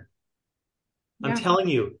 Medicine. I'm Yeah. telling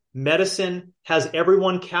you, medicine has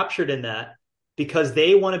everyone captured in that because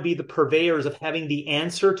they want to be the purveyors of having the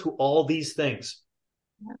answer to all these things.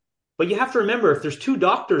 But you have to remember, if there's two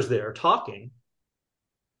doctors there talking,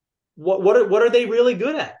 what are they really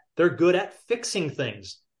good at? They're good at fixing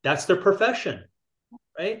things. That's their profession,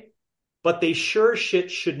 right? But they sure shit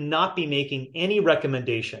should not be making any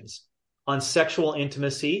recommendations on sexual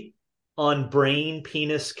intimacy, on brain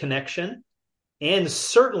penis connection, and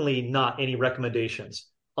certainly not any recommendations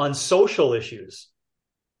on social issues,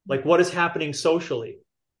 like what is happening socially.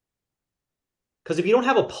 Because if you don't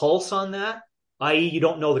have a pulse on that, i.e., you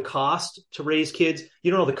don't know the cost to raise kids, you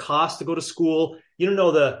don't know the cost to go to school, you don't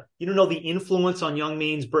know the influence on young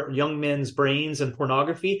men's brains and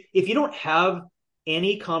pornography. If you don't have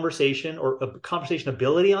any conversation or a conversation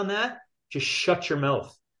ability on that, just shut your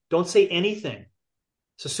mouth. Don't say anything.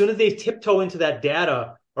 So as soon as they tiptoe into that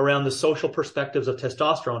data around the social perspectives of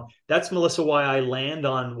testosterone, that's, Melissa, why I land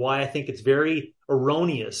on why I think it's very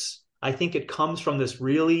erroneous. I think it comes from this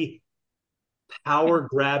really power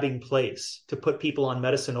grabbing place to put people on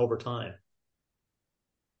medicine over time.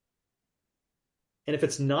 And if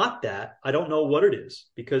it's not that, I don't know what it is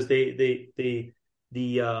because the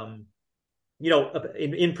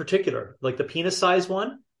in particular, like the penis size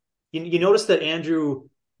one, you notice that Andrew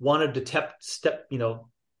wanted to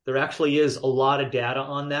there actually is a lot of data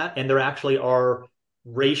on that, and there actually are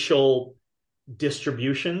racial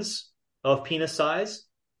distributions of penis size.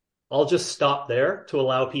 I'll just stop there to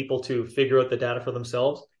allow people to figure out the data for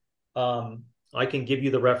themselves. I can give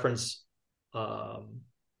you the reference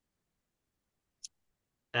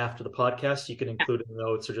after the podcast. You can include in the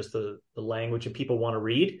notes or just the language and people want to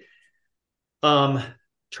read.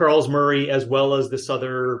 Charles Murray, as well as this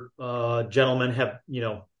other gentleman, have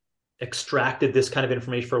extracted this kind of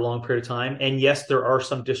information for a long period of time. And yes, there are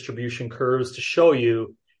some distribution curves to show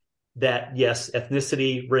you that yes,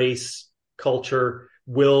 ethnicity, race, culture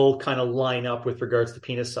will kind of line up with regards to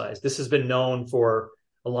penis size. This has been known for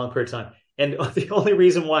a long period of time. And the only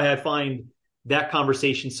reason why I find that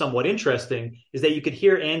conversation somewhat interesting is that you could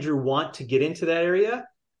hear Andrew want to get into that area,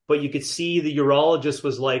 but you could see the urologist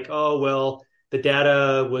was like, oh, well, the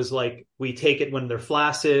data was like, we take it when they're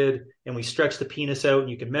flaccid and we stretch the penis out and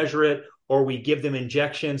you can measure it, or we give them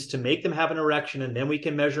injections to make them have an erection and then we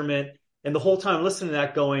can measure it. And the whole time listening to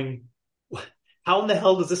that going, how in the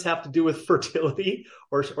hell does this have to do with fertility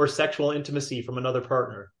or sexual intimacy from another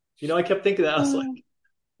partner? I kept thinking that. I was like,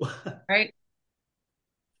 Right.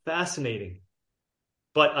 fascinating.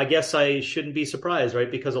 But I guess I shouldn't be surprised, right?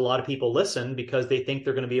 Because a lot of people listen because they think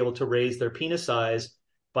they're going to be able to raise their penis size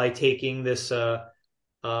by taking this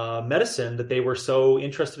medicine that they were so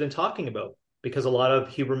interested in talking about, because a lot of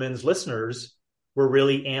Huberman's listeners were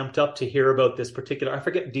really amped up to hear about this particular, I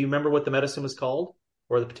forget, do you remember what the medicine was called,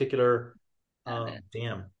 or the particular, Of it.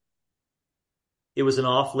 damn, it was an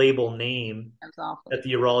off-label name That's awful. that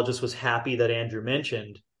the urologist was happy that Andrew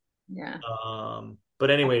mentioned. Yeah.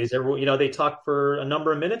 But anyways, everyone, they talked for a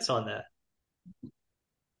number of minutes on that,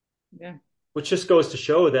 Yeah. which just goes to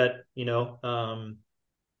show that, It was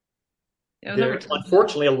number there, 10.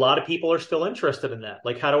 unfortunately, a lot of people are still interested in that.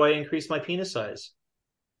 Like, how do I increase my penis size?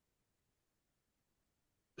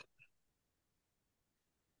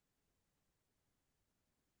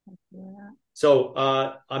 Yeah. So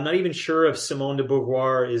I'm not even sure if Simone de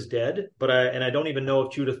Beauvoir is dead, and I don't even know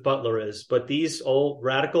if Judith Butler is. But these old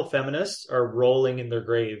radical feminists are rolling in their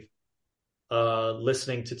grave,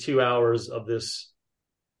 listening to 2 hours of this,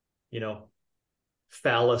 you know,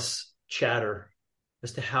 phallus chatter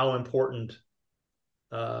as to how important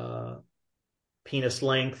uh, penis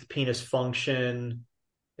length, penis function,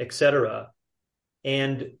 etc.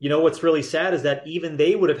 And what's really sad is that even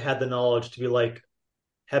they would have had the knowledge to be like,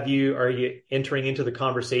 are you entering into the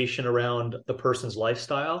conversation around the person's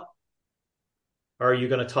lifestyle? Are you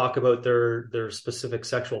going to talk about their specific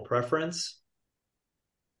sexual preference?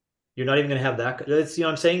 You're not even going to have that. It's,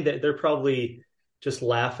 I'm saying that they're probably just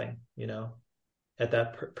laughing, at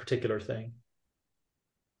that particular thing.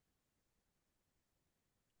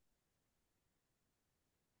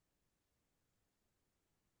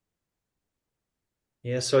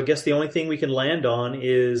 Yeah, so I guess the only thing we can land on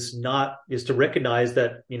is to recognize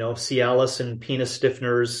that, Cialis and penis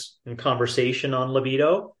stiffeners and conversation on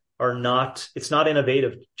libido it's not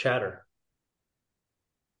innovative chatter.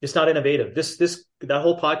 It's not innovative. That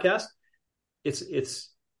whole podcast, it's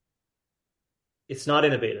it's not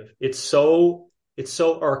innovative. It's so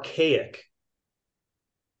archaic.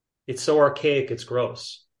 It's so archaic, it's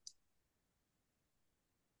gross.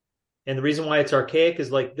 And the reason why it's archaic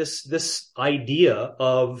is like this idea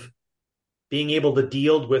of being able to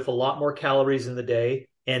deal with a lot more calories in the day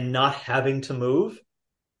and not having to move.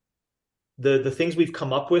 The things we've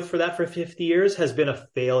come up with for that for 50 years has been a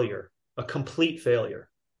failure, a complete failure.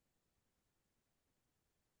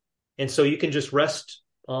 And so you can just rest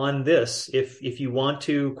on this if you want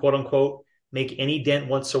to, quote unquote, make any dent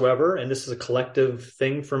whatsoever, and this is a collective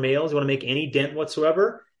thing for males, you want to make any dent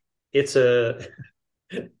whatsoever, it's a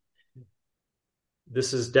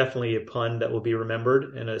this is definitely a pun that will be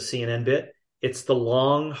remembered in a CNN bit. It's the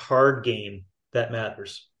long, hard game that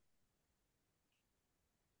matters.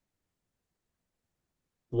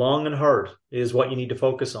 Long and hard is what you need to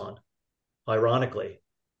focus on, ironically.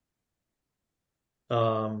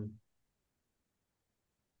 And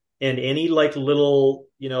any like little,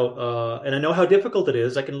 and I know how difficult it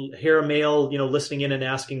is. I can hear a male, listening in and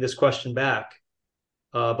asking this question back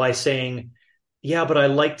by saying, yeah, but I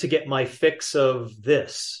like to get my fix of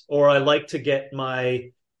this, or I like to get my,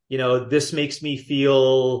 this makes me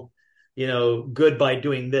feel, good by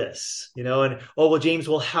doing this, and, oh, well, James,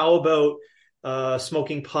 well, how about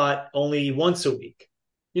smoking pot only once a week?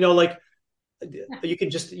 Like you can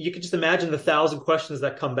just imagine the 1,000 questions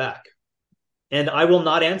that come back, and I will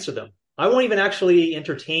not answer them. I won't even actually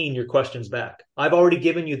entertain your questions back. I've already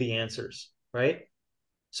given you the answers, right?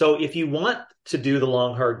 So if you want to do the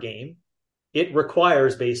long, hard game, it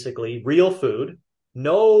requires basically real food,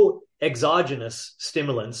 no exogenous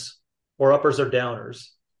stimulants or uppers or downers,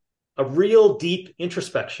 a real deep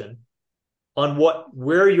introspection on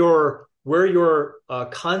where your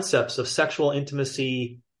concepts of sexual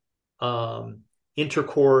intimacy,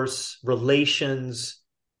 intercourse, relations,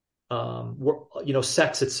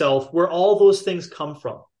 sex itself, where all those things come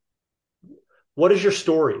from. What is your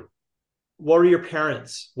story? What are your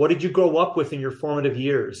parents? What did you grow up with in your formative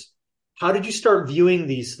years? How did you start viewing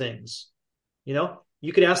these things?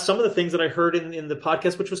 You could ask some of the things that I heard in the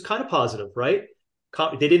podcast, which was kind of positive, right?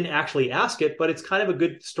 They didn't actually ask it, but it's kind of a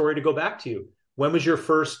good story to go back to. When was your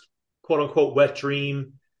first quote unquote wet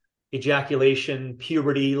dream, ejaculation,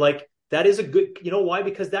 puberty? Like that is a good, why?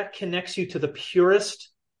 Because that connects you to the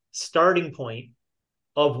purest starting point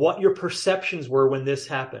of what your perceptions were when this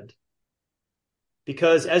happened.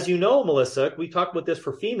 Because as you know, Melissa, we talked about this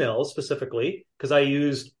for females specifically, because I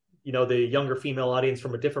used, the younger female audience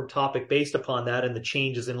from a different topic based upon that and the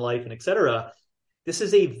changes in life and et cetera. This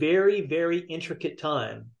is a very, very intricate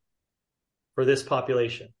time for this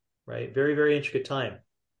population, right? Very, very intricate time.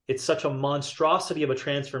 It's such a monstrosity of a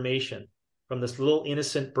transformation from this little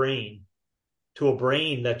innocent brain to a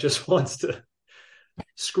brain that just wants to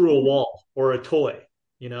screw a wall or a toy,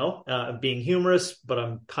 being humorous, but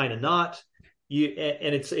I'm kind of not.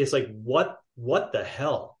 And it's like, what the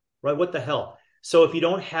hell, right? What the hell? So if you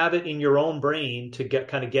don't have it in your own brain to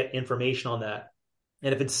get information on that,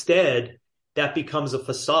 and if instead that becomes a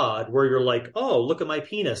facade where you're like, oh, look at my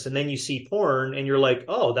penis, and then you see porn and you're like,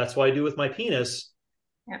 oh, that's what I do with my penis,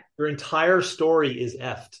 Yeah. your entire story is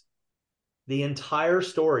effed. The entire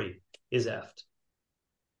story is effed.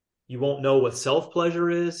 You won't know what self-pleasure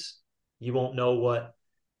is. You won't know what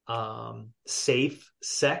safe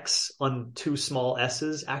sex on two small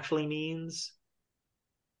S's actually means.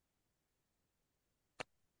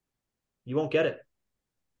 You won't get it.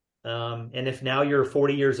 And if now you're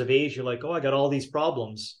 40 years of age, you're like, oh, I got all these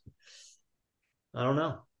problems. I don't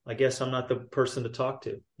know. I guess I'm not the person to talk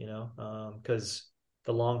to, because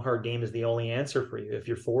the long, hard game is the only answer for you if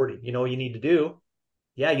you're 40. You know what you need to do?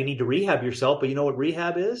 Yeah, you need to rehab yourself, but you know what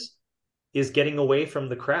rehab is? Is getting away from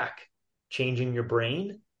the crack, changing your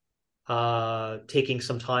brain, taking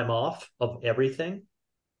some time off of everything,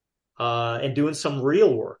 and doing some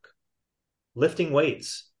real work, lifting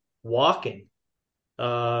weights, walking,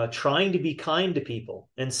 trying to be kind to people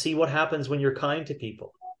and see what happens when you're kind to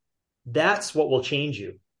people. That's what will change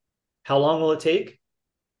you. How long will it take?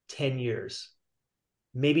 10 years.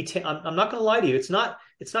 Maybe 10. I'm not going to lie to you. It's not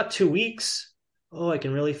 2 weeks. Oh, I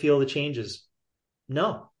can really feel the changes.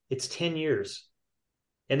 No, it's 10 years.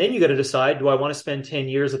 And then you got to decide, do I want to spend 10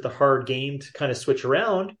 years at the hard game to kind of switch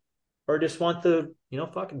around, or just want the,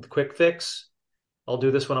 fucking quick fix? I'll do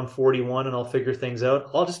this when I'm 41 and I'll figure things out.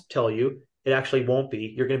 I'll just tell you, it actually won't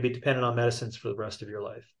be. You're going to be dependent on medicines for the rest of your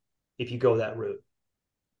life if you go that route.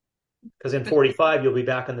 Because in 45, you'll be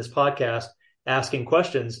back on this podcast asking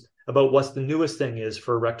questions about what's the newest thing is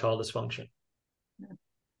for erectile dysfunction.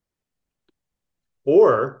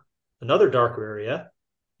 Or another darker area,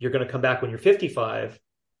 you're going to come back when you're 55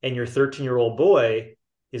 and your 13-year-old boy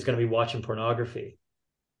is going to be watching pornography.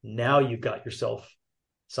 Now you've got yourself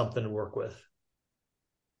something to work with.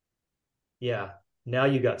 Yeah, now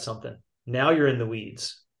you got something. Now you're in the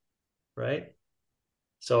weeds, right?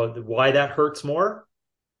 So why that hurts more?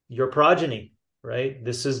 Your progeny, right?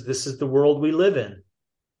 This is the world we live in.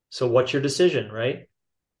 So what's your decision, right?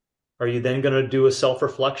 Are you then going to do a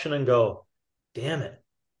self-reflection and go, damn it,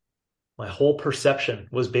 my whole perception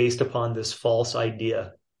was based upon this false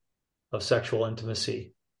idea of sexual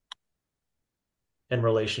intimacy and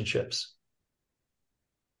relationships.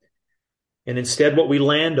 And instead, what we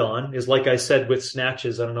land on is, like I said, with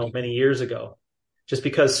snatches, I don't know, many years ago, just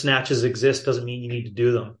because snatches exist doesn't mean you need to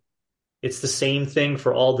do them. It's the same thing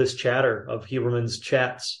for all this chatter of Huberman's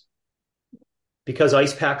chats. Because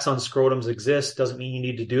ice packs on scrotums exist doesn't mean you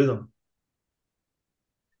need to do them.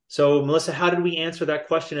 So, Melissa, how did we answer that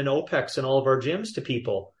question in OPEX and all of our gyms to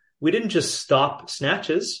people? We didn't just stop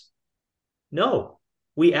snatches. No,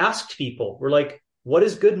 we asked people. We're like, what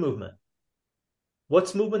is good movement?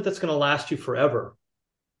 What's movement that's going to last you forever?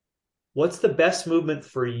 What's the best movement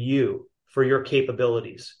for you, for your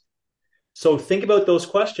capabilities? So think about those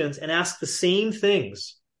questions and ask the same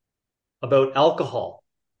things about alcohol,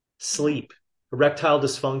 sleep, erectile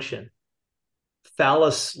dysfunction,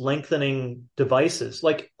 phallus lengthening devices.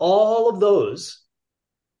 Like all of those,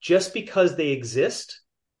 just because they exist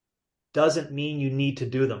doesn't mean you need to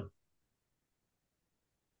do them.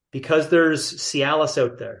 Because there's Cialis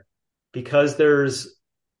out there, because there's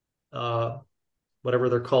whatever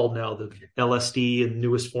they're called now, the LSD and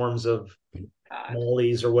newest forms of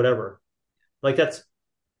mollies or whatever. Like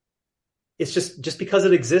it's just because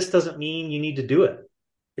it exists doesn't mean you need to do it.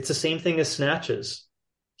 It's the same thing as snatches.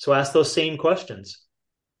 So ask those same questions.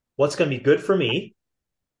 What's going to be good for me?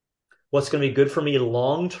 What's going to be good for me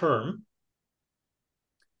long term?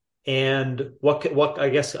 And what I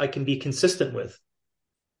guess I can be consistent with.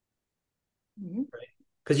 Mm-hmm. Right?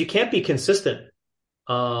 Because you can't be consistent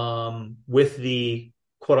with the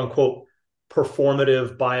quote unquote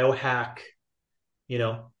performative biohack,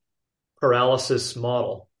 paralysis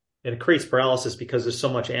model. And it creates paralysis because there's so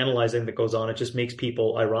much analyzing that goes on. It just makes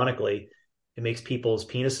people, ironically, it makes people's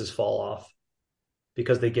penises fall off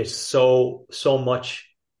because they get so much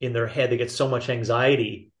in their head. They get so much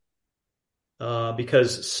anxiety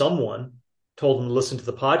because someone told them to listen to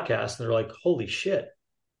the podcast and they're like, holy shit,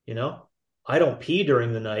 I don't pee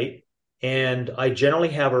during the night. And I generally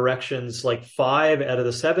have erections like 5 out of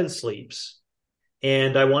the 7 sleeps.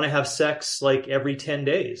 And I want to have sex like every 10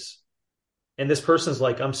 days. And this person's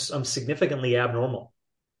like, I'm significantly abnormal.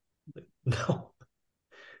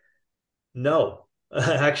 No,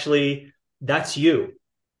 actually, that's you.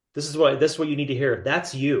 This is what you need to hear.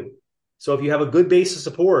 That's you. So if you have a good base of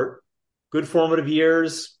support, good formative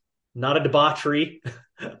years, not a debauchery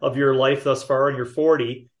of your life thus far, and you're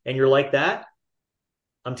 40, and you're like that,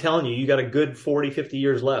 I'm telling you, you got a good 40, 50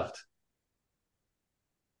 years left.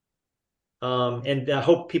 And I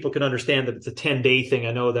hope people can understand that it's a 10-day thing.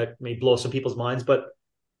 I know that may blow some people's minds, but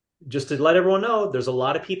just to let everyone know, there's a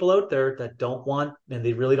lot of people out there that don't want, and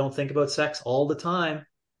they really don't think about sex all the time.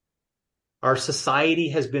 Our society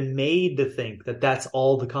has been made to think that that's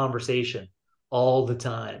all the conversation all the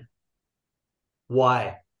time.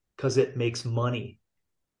 Why? Because it makes money.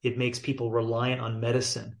 It makes people reliant on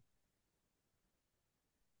medicine.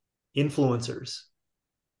 Influencers,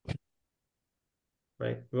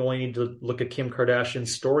 right? We only need to look at Kim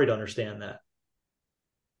Kardashian's story to understand that.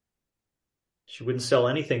 She wouldn't sell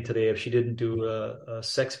anything today if she didn't do a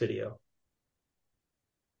sex video.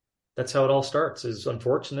 That's how it all starts. Is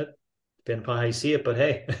unfortunate, depending upon how you see it. But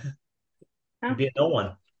hey, Yeah. you'd be a no one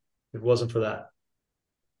if it wasn't for that.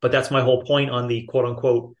 But that's my whole point on the quote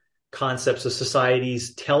unquote concepts of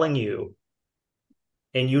societies telling you,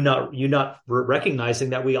 and you not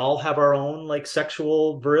recognizing that we all have our own like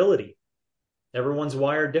sexual virility. Everyone's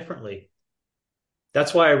wired differently.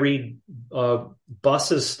 That's why I read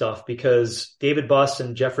Buss's stuff, because David Buss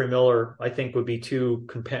and Jeffrey Miller, I think, would be two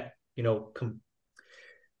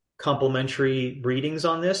complementary readings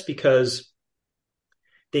on this, because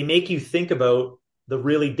they make you think about the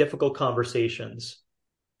really difficult conversations.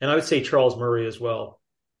 And I would say Charles Murray as well.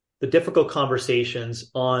 The difficult conversations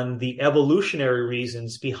on the evolutionary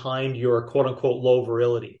reasons behind your quote unquote low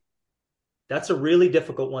virility. That's a really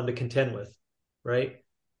difficult one to contend with, right?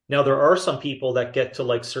 Now, there are some people that get to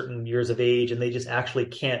like certain years of age and they just actually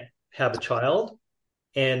can't have a child.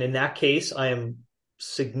 And in that case, I am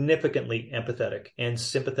significantly empathetic and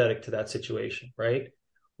sympathetic to that situation, right?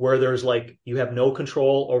 Where there's like, you have no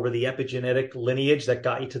control over the epigenetic lineage that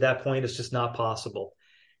got you to that point. It's just not possible.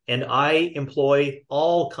 And I employ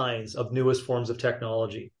all kinds of newest forms of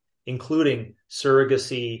technology, including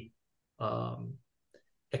surrogacy,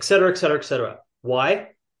 et cetera, et cetera, et cetera. Why?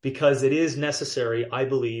 Because it is necessary, I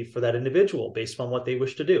believe, for that individual based on what they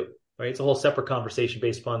wish to do, right? It's a whole separate conversation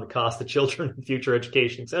based upon the cost of children, future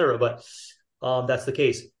education, et cetera. But that's the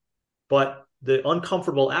case. But the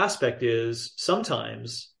uncomfortable aspect is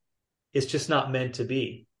sometimes it's just not meant to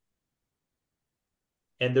be.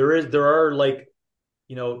 And there are like,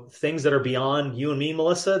 things that are beyond you and me,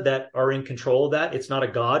 Melissa, that are in control of that. It's not a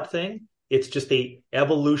God thing. It's just a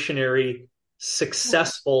evolutionary,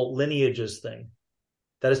 successful lineages thing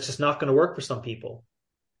that is just not going to work for some people.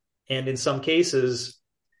 And in some cases,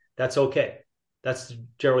 that's okay. That's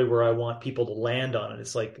generally where I want people to land on it.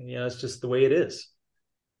 It's like, it's just the way it is,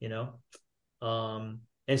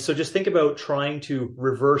 and so just think about trying to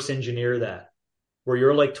reverse engineer that, where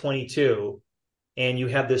you're like 22 and you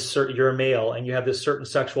have this certain, you're a male and you have this certain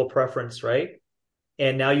sexual preference, right?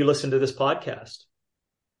 And now you listen to this podcast.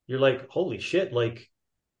 You're like, holy shit, like,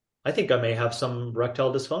 I think I may have some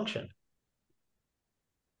erectile dysfunction.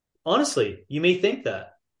 Honestly, you may think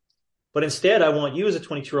that. But instead, I want you as a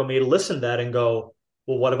 22-year-old me to listen to that and go,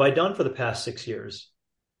 well, what have I done for the past 6 years?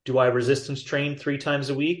 Do I resistance train 3 times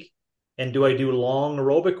a week? And do I do long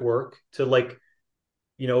aerobic work to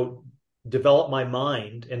develop my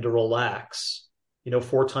mind and to relax,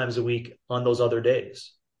 4 times a week on those other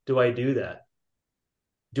days? Do I do that?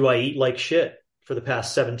 Do I eat like shit for the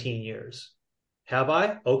past 17 years? Have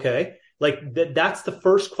I? Okay. Like that's the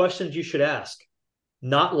first questions you should ask.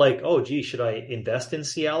 Not like, oh, gee, should I invest in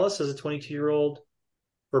Cialis as a 22-year-old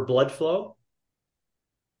for blood flow?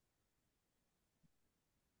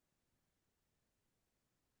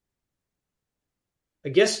 I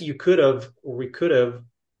guess you could have, or we could have,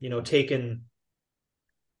 taken,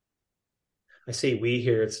 I say we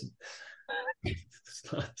here, it's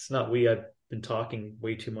not we. I've been talking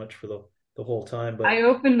way too much for the whole time, but I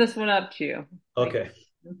opened this one up to you. okay.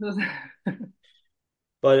 This was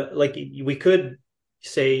But like we could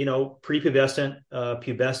say, prepubescent,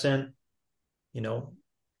 pubescent,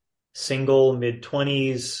 single,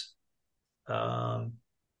 mid-20s,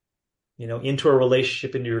 into a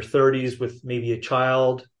relationship into your 30s with maybe a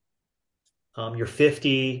child. You're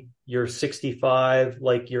 50, you're 65,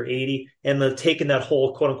 like you're 80, and then taking that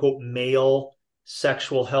whole quote unquote male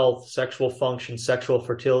sexual health, sexual function, sexual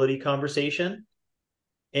fertility conversation.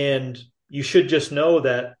 And you should just know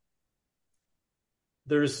that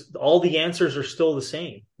there's all the answers are still the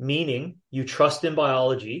same, meaning you trust in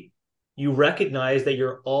biology. You recognize that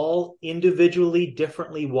you're all individually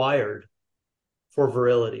differently wired for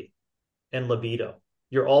virility and libido.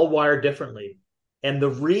 You're all wired differently. And the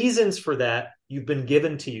reasons for that you've been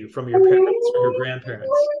given to you from your parents, from your grandparents,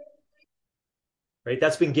 right?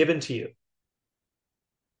 That's been given to you.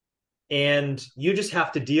 And you just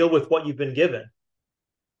have to deal with what you've been given.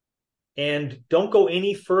 And don't go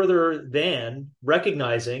any further than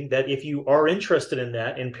recognizing that if you are interested in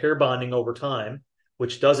that, in pair bonding over time,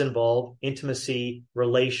 which does involve intimacy,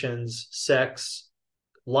 relations, sex,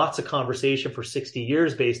 lots of conversation for 60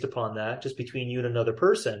 years based upon that, just between you and another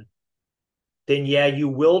person, then yeah, you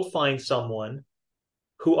will find someone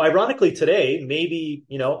who, ironically, today, maybe,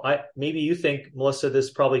 maybe you think, Melissa, this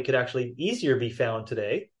probably could actually easier be found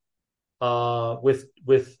today with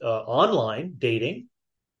online dating.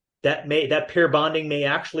 That pair bonding may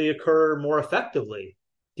actually occur more effectively.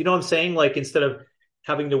 You know what I'm saying? Like, instead of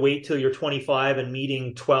having to wait till you're 25 and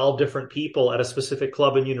meeting 12 different people at a specific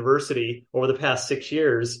club and university over the past 6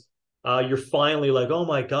 years, you're finally like, oh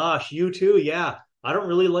my gosh, you too? Yeah. I don't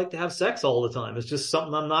really like to have sex all the time. It's just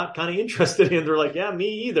something I'm not kind of interested in. They're like, yeah,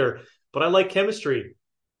 me either, but I like chemistry.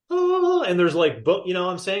 Oh, and there's like, but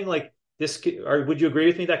I'm saying, like, would you agree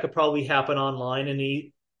with me that could probably happen online and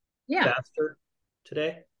Yeah, faster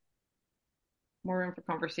today? more room for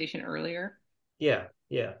conversation earlier. Yeah,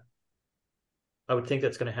 yeah. I would think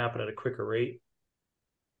that's going to happen at a quicker rate.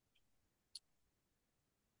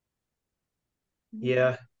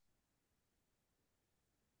 Yeah.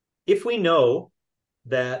 If we know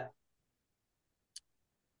that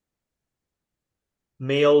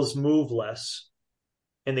males move less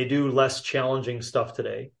and they do less challenging stuff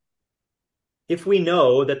today, if we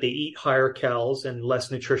know that they eat higher calories and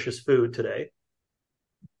less nutritious food today,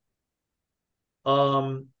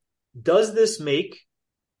 um, does this make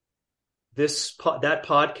that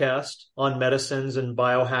podcast on medicines and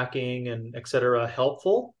biohacking and et cetera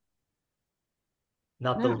helpful?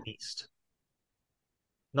 Not the No. least.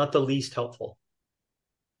 Not the least helpful.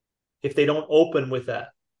 If they don't open with that.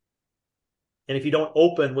 And if you don't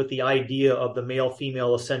open with the idea of the male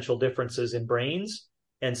female essential differences in brains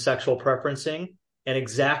and sexual preferencing and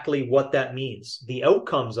exactly what that means, the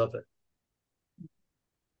outcomes of it.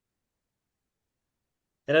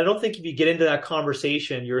 And I don't think if you get into that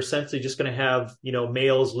conversation, you're essentially just going to have,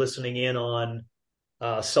 males listening in on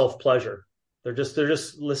self pleasure. They're just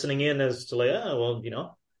listening in as to, like, oh,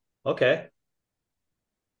 well, okay,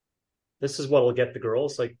 this is what will get the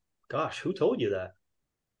girls. Like, gosh, who told you that?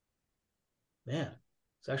 Man,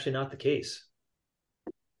 it's actually not the case.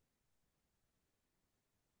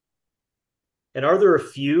 And are there a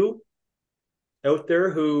few out there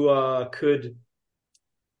who could,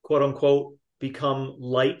 quote unquote, become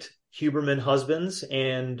light Huberman husbands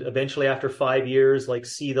and eventually, after 5 years, like,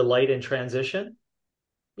 see the light and transition?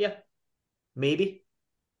 Yeah, maybe.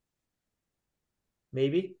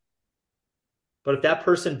 Maybe. But if that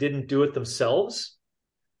person didn't do it themselves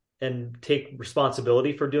and take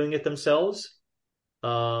responsibility for doing it themselves,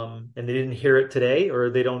 and they didn't hear it today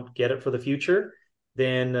or they don't get it for the future,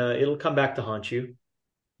 then it'll come back to haunt you.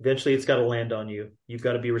 Eventually, it's got to land on you. You've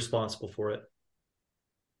got to be responsible for it.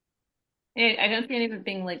 And I don't see anything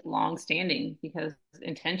being like long standing because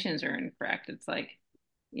intentions are incorrect. It's like,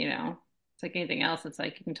 it's like anything else. It's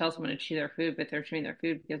like you can tell someone to chew their food, but they're chewing their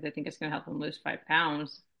food because they think it's going to help them lose 5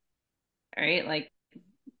 pounds. Right? Like,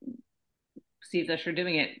 see if they're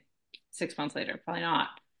doing it 6 months later. Probably not,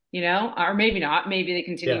 or maybe not. Maybe they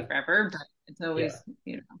continue Yeah. forever, but it's Yeah. always,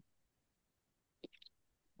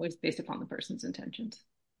 always based upon the person's intentions.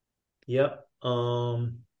 Yep.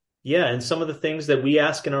 Yeah, and some of the things that we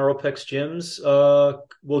ask in our OPEX gyms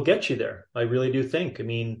will get you there. I really do think. I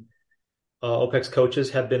mean, OPEX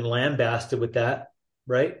coaches have been lambasted with that,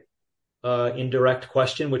 right? Indirect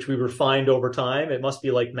question, which we refined over time. It must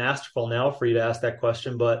be like masterful now for you to ask that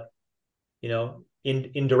question, but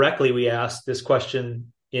indirectly we ask this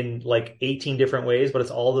question in like 18 different ways, but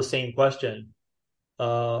it's all the same question.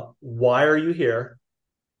 Why are you here?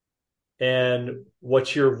 And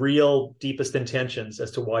what's your real deepest intentions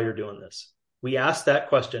as to why you're doing this? We ask that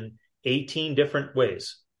question 18 different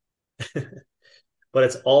ways. But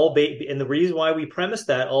it's all and the reason why we premise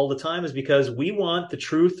that all the time is because we want the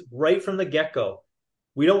truth right from the get-go.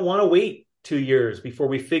 We don't want to wait 2 years before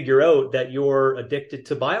we figure out that you're addicted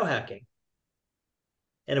to biohacking.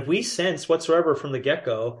 And if we sense whatsoever from the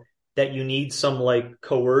get-go that you need some like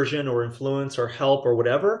coercion or influence or help or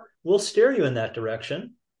whatever, we'll steer you in that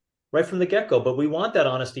direction right from the get-go. But we want that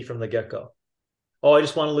honesty from the get-go. Oh, I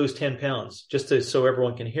just want to lose 10 pounds so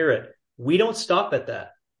everyone can hear it. We don't stop at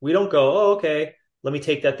that. We don't go, oh, okay, let me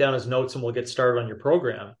take that down as notes and we'll get started on your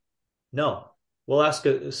program. No, we'll ask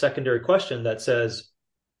a secondary question that says,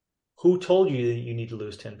 who told you that you need to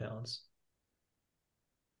lose 10 pounds?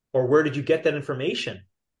 Or where did you get that information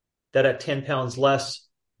that at 10 pounds less,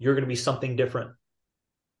 you're going to be something different?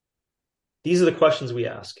 These are the questions we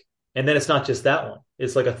ask. And then it's not just that one.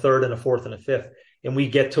 It's like a third and a fourth and a fifth. And we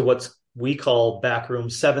get to what we call backroom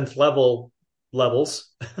seventh level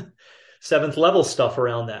levels, seventh level stuff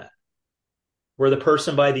around that, where the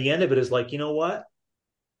person by the end of it is like, you know what?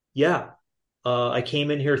 Yeah, I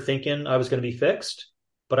came in here thinking I was going to be fixed,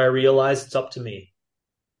 but I realized it's up to me.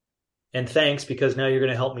 And thanks, because now you're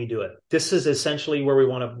going to help me do it. This is essentially where we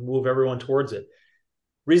want to move everyone towards it.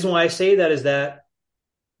 Reason why I say that is that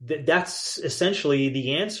that's essentially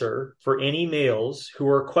the answer for any males who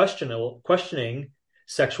are questioning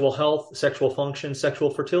sexual health, sexual function, sexual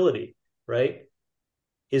fertility, right?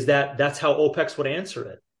 Is that's how OPEX would answer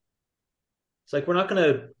it. It's like, we're not going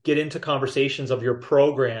to get into conversations of your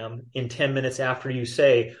program in 10 minutes after you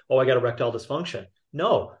say, oh, I got erectile dysfunction.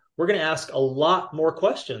 No, we're going to ask a lot more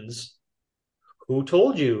questions. Who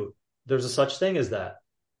told you there's a such thing as that?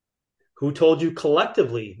 Who told you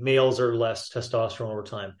collectively males are less testosterone over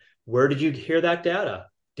time? Where did you hear that data?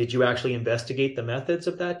 Did you actually investigate the methods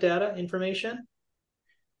of that data information?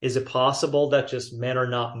 Is it possible that just men are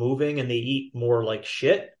not moving and they eat more like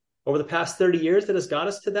shit over the past 30 years that has got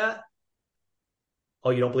us to that? Oh,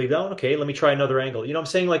 you don't believe that one? Okay, let me try another angle. You know what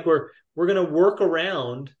I'm saying? Like, we're going to work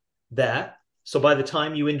around that. So by the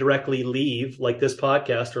time you indirectly leave, like this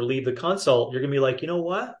podcast, or leave the consult, you're going to be like, you know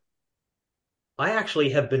what? I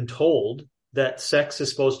actually have been told that sex is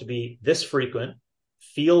supposed to be this frequent,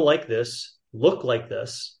 feel like this, look like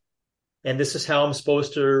this, and this is how I'm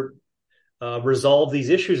supposed to resolve these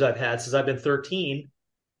issues I've had since I've been 13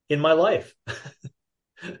 in my life.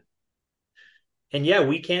 And yeah,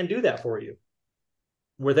 we can do that for you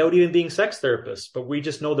without even being sex therapists, but we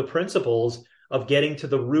just know the principles of getting to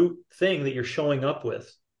the root thing that you're showing up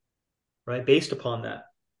with, right? Based upon that.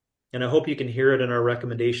 And I hope you can hear it in our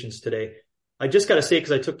recommendations today. I just got to say,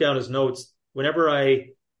 because I took down his notes, whenever I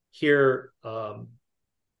hear, I'm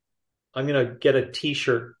going to get a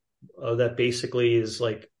t-shirt that basically is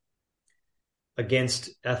like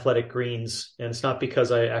against athletic greens. And it's not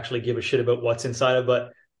because I actually give a shit about what's inside of it,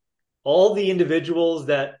 but all the individuals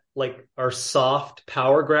that like are soft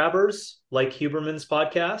power grabbers, like Huberman's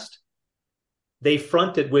podcast, they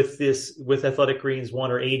front it with Athletic Greens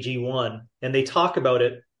 1 or AG1, and they talk about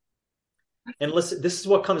it. And listen, this is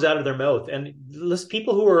what comes out of their mouth. And listen,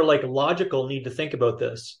 people who are like logical need to think about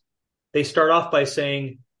this. They start off by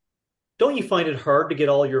saying, don't you find it hard to get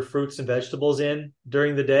all your fruits and vegetables in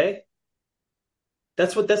during the day?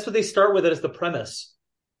 That's what they start with it as the premise.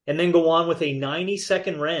 And then go on with a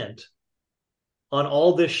 90-second rant on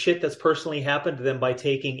all this shit that's personally happened to them by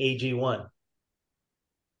taking AG1.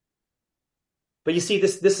 But you see,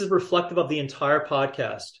 this is reflective of the entire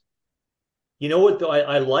podcast. You know what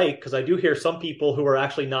I like, because I do hear some people who are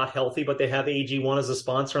actually not healthy, but they have AG1 as a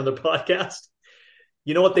sponsor on their podcast.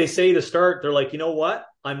 You know what they say to start? They're like, you know what?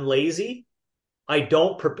 I'm lazy. I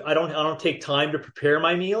don't take time to prepare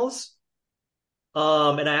my meals.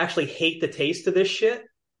 And I actually hate the taste of this shit,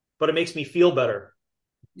 but it makes me feel better.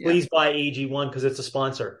 Yeah. Please buy AG1 because it's a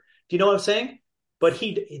sponsor. Do you know what I'm saying? But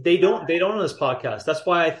they don't on this podcast. That's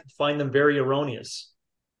why I find them very erroneous,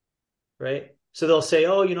 right? So they'll say,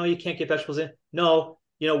 oh, you can't get vegetables in. No,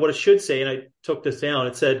 what it should say, and I took this down,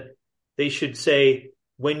 it said they should say,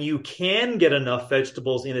 when you can get enough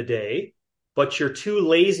vegetables in a day, but you're too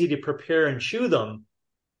lazy to prepare and chew them,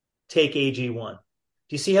 take AG1. Do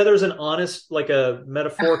you see how there's an honest, like a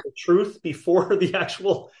metaphorical truth before the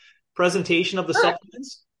actual presentation of the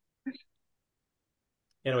supplements?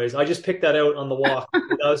 Anyways, I just picked that out on the walk.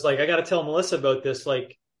 I was like, I got to tell Melissa about this.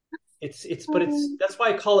 Like, but that's why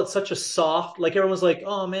I call it such a soft, like everyone's like,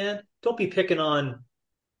 oh man, don't be picking on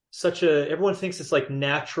everyone thinks it's like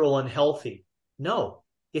natural and healthy. No,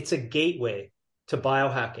 it's a gateway to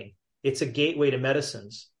biohacking. It's a gateway to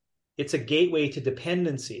medicines. It's a gateway to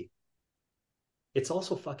dependency. It's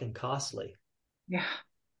also fucking costly. Yeah.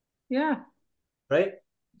 Yeah. Right?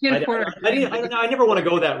 You can't afford I never want to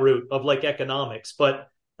go that route of like economics, but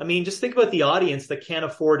I mean, just think about the audience that can't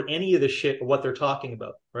afford any of the shit of what they're talking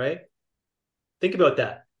about, right? Think about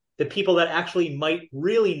that. The people that actually might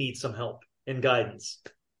really need some help and guidance.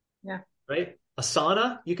 Yeah. Right? A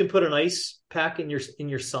sauna, you can put an ice pack in your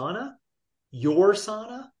sauna, your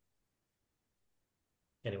sauna.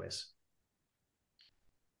 Anyways,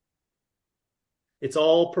 it's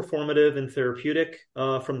all performative and therapeutic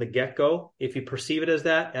from the get-go. If you perceive it as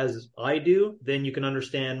that, as I do, then you can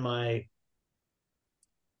understand my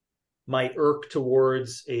irk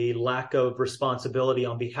towards a lack of responsibility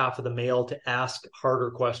on behalf of the male to ask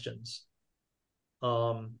harder questions.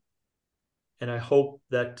 And I hope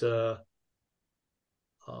that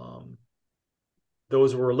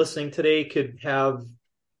those who are listening today could have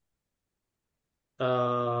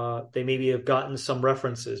they maybe have gotten some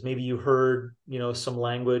references. Maybe you heard, some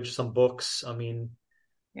language, some books. I mean,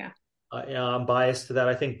 yeah, I'm biased to that.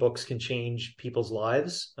 I think books can change people's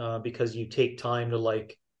lives because you take time to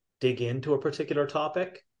like dig into a particular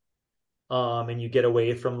topic. and you get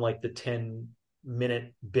away from like the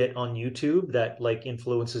 10-minute bit on YouTube that like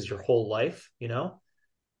influences your whole life,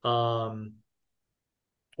 um,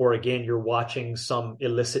 or again, you're watching some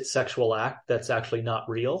illicit sexual act that's actually not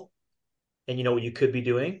real. And you know what you could be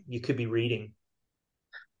doing? You could be reading.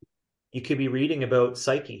 You could be reading about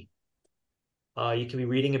psyche. You could be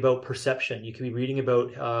reading about perception. You could be reading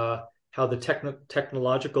about how the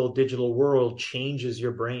technological digital world changes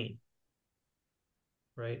your brain,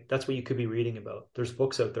 right? That's what you could be reading about. There's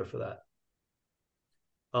books out there for that.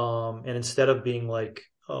 And instead of being like,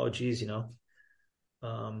 oh, geez,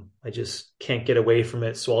 I just can't get away from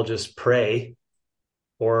it, so I'll just pray,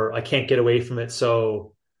 or I can't get away from it,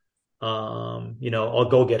 so I'll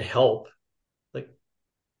go get help. Like,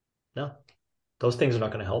 no, those things are not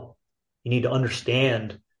going to help. You need to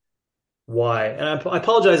understand why. And I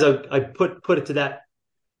apologize. I put it to that.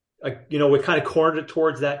 We kind of cornered it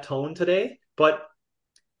towards that tone today, but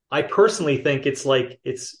I personally think it's like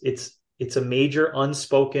it's a major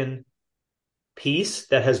unspoken piece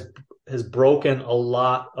that has broken a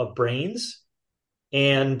lot of brains,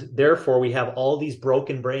 and therefore we have all these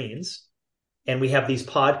broken brains, and we have these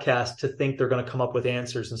podcasts to think they're going to come up with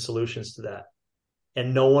answers and solutions to that,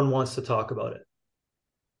 and no one wants to talk about it.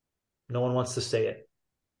 No one wants to say it.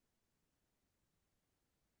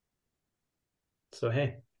 So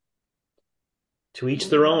hey, to each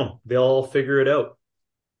their own. They'll all figure it out.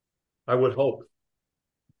 I would hope.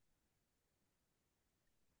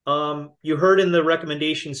 You heard in the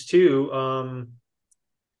recommendations too.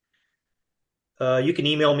 You can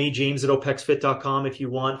email me, james@opexfit.com, if you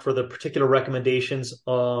want for the particular recommendations.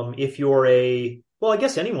 If you're well, I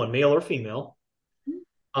guess anyone, male or female,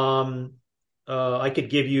 um, I could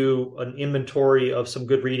give you an inventory of some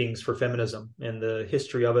good readings for feminism and the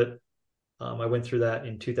history of it. I went through that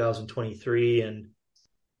in 2023, and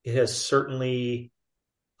it has certainly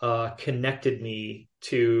connected me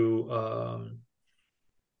to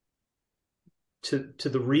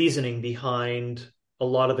the reasoning behind a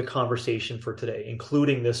lot of the conversation for today,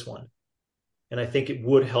 including this one. And I think it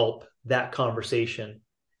would help that conversation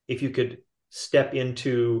if you could step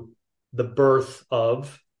into the birth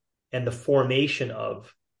of and the formation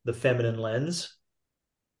of the feminine lens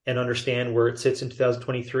and understand where it sits in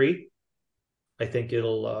 2023. I think it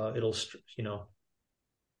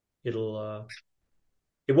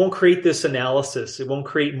won't create this analysis. It won't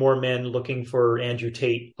create more men looking for Andrew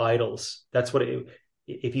Tate idols. That's what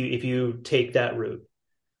if you take that route.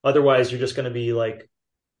 Otherwise, you're just going to be like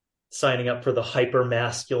signing up for the hyper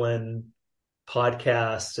masculine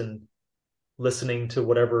podcasts and listening to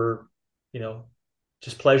whatever,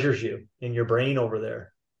 just pleasures you in your brain over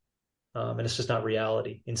there. And it's just not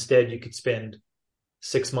reality. Instead, you could spend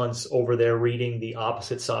 6 months over there reading the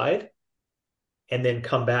opposite side and then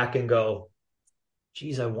come back and go,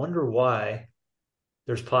 geez, I wonder why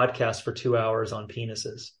there's podcasts for 2 hours on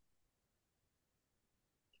penises.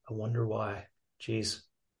 I wonder why. Geez,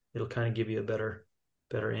 it'll kind of give you a better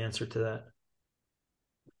answer to that.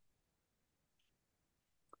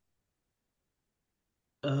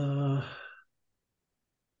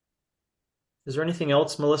 Is there anything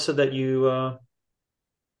else, Melissa, that you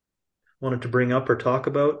wanted to bring up or talk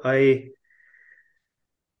about? I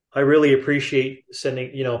really appreciate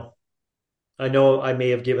sending, I know I may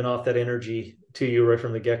have given off that energy to you right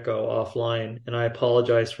from the get-go offline, and I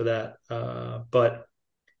apologize for that.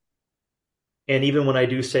 And even when I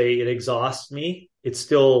do say it exhausts me, it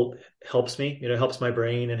still helps me. It helps my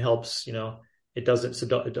brain and helps, it doesn't, so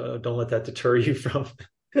don't let that deter you from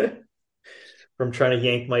from trying to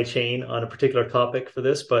yank my chain on a particular topic for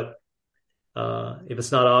this. But if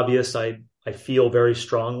it's not obvious, I feel very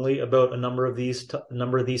strongly about a number of these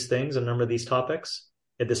things, a number of these topics,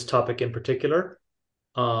 and this topic in particular.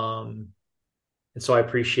 And so I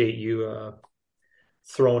appreciate you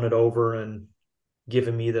throwing it over and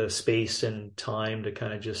giving me the space and time to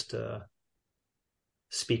kind of just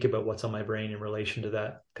speak about what's on my brain in relation to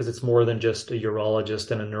that, because it's more than just a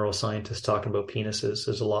urologist and a neuroscientist talking about penises.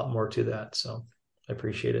 There's a lot more to that. So I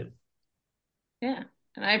appreciate it. Yeah.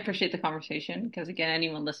 And I appreciate the conversation because, again,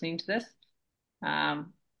 anyone listening to this, I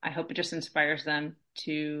hope it just inspires them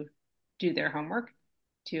to do their homework,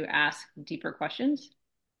 to ask deeper questions.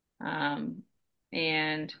 And,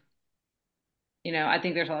 I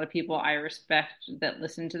think there's a lot of people I respect that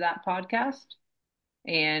listen to that podcast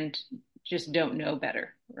and just don't know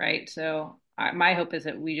better, right? So my hope is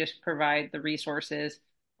that we just provide the resources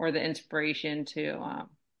or the inspiration to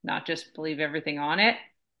not just believe everything on it,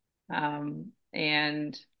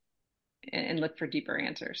 and look for deeper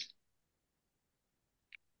answers.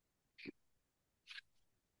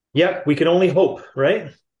 Yeah, we can only hope,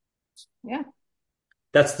 right? Yeah.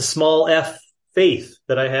 That's the small f faith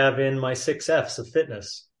that I have in my 6 F's of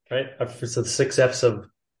fitness, right? So the 6 F's of,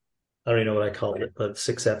 I don't even know what I call it, but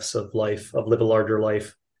 6 F's of life, of live a larger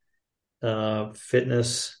life.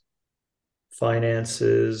 Fitness,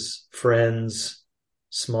 finances, friends,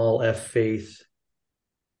 small f faith,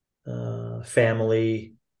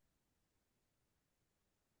 family.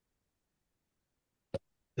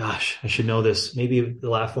 Gosh, I should know this. Maybe the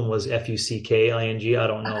last one was Fucking. I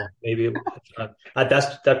don't know. Maybe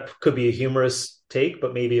that could be a humorous take,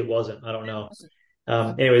 but maybe it wasn't. I don't know.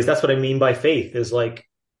 Anyways, that's what I mean by faith is like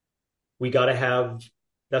we got to have.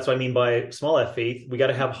 That's what I mean by small f faith. We got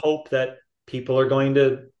to have hope that people are going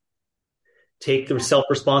to take the self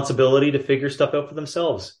responsibility to figure stuff out for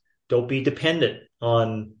themselves. Don't be dependent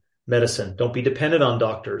on medicine. Don't be dependent on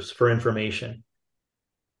doctors for information,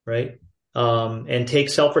 right? And take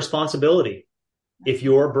self responsibility. If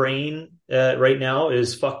your brain right now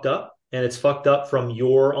is fucked up and it's fucked up from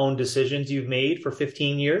your own decisions you've made for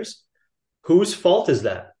 15 years, whose fault is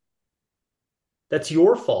that? That's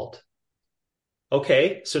your fault.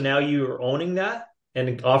 Okay, so now you're owning that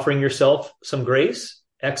and offering yourself some grace.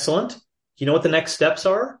 Excellent. You know what the next steps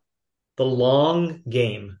are? The long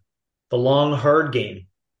game, the long, hard game.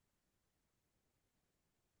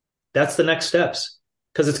 That's the next steps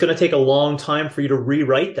because it's going to take a long time for you to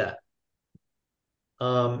rewrite that.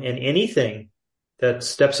 And anything that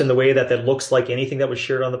steps in the way that looks like anything that was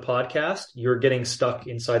shared on the podcast, you're getting stuck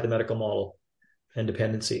inside the medical model and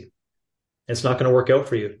dependency. It's not going to work out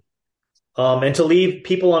for you. And to leave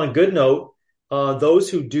people on a good note, those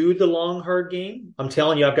who do the long, hard game, I'm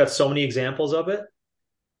telling you, I've got so many examples of it.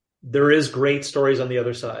 There is great stories on the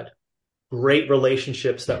other side, great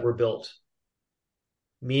relationships that were built,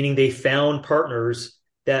 meaning they found partners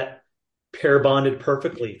that pair bonded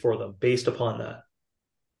perfectly for them based upon that.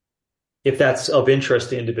 If that's of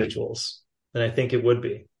interest to individuals, then I think it would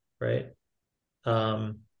be, right?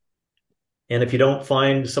 And if you don't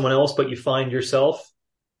find someone else, but you find yourself,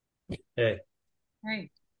 hey,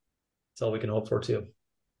 Right. that's all we can hope for too.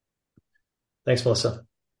 Thanks, Melissa.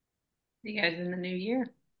 See you guys in the new year.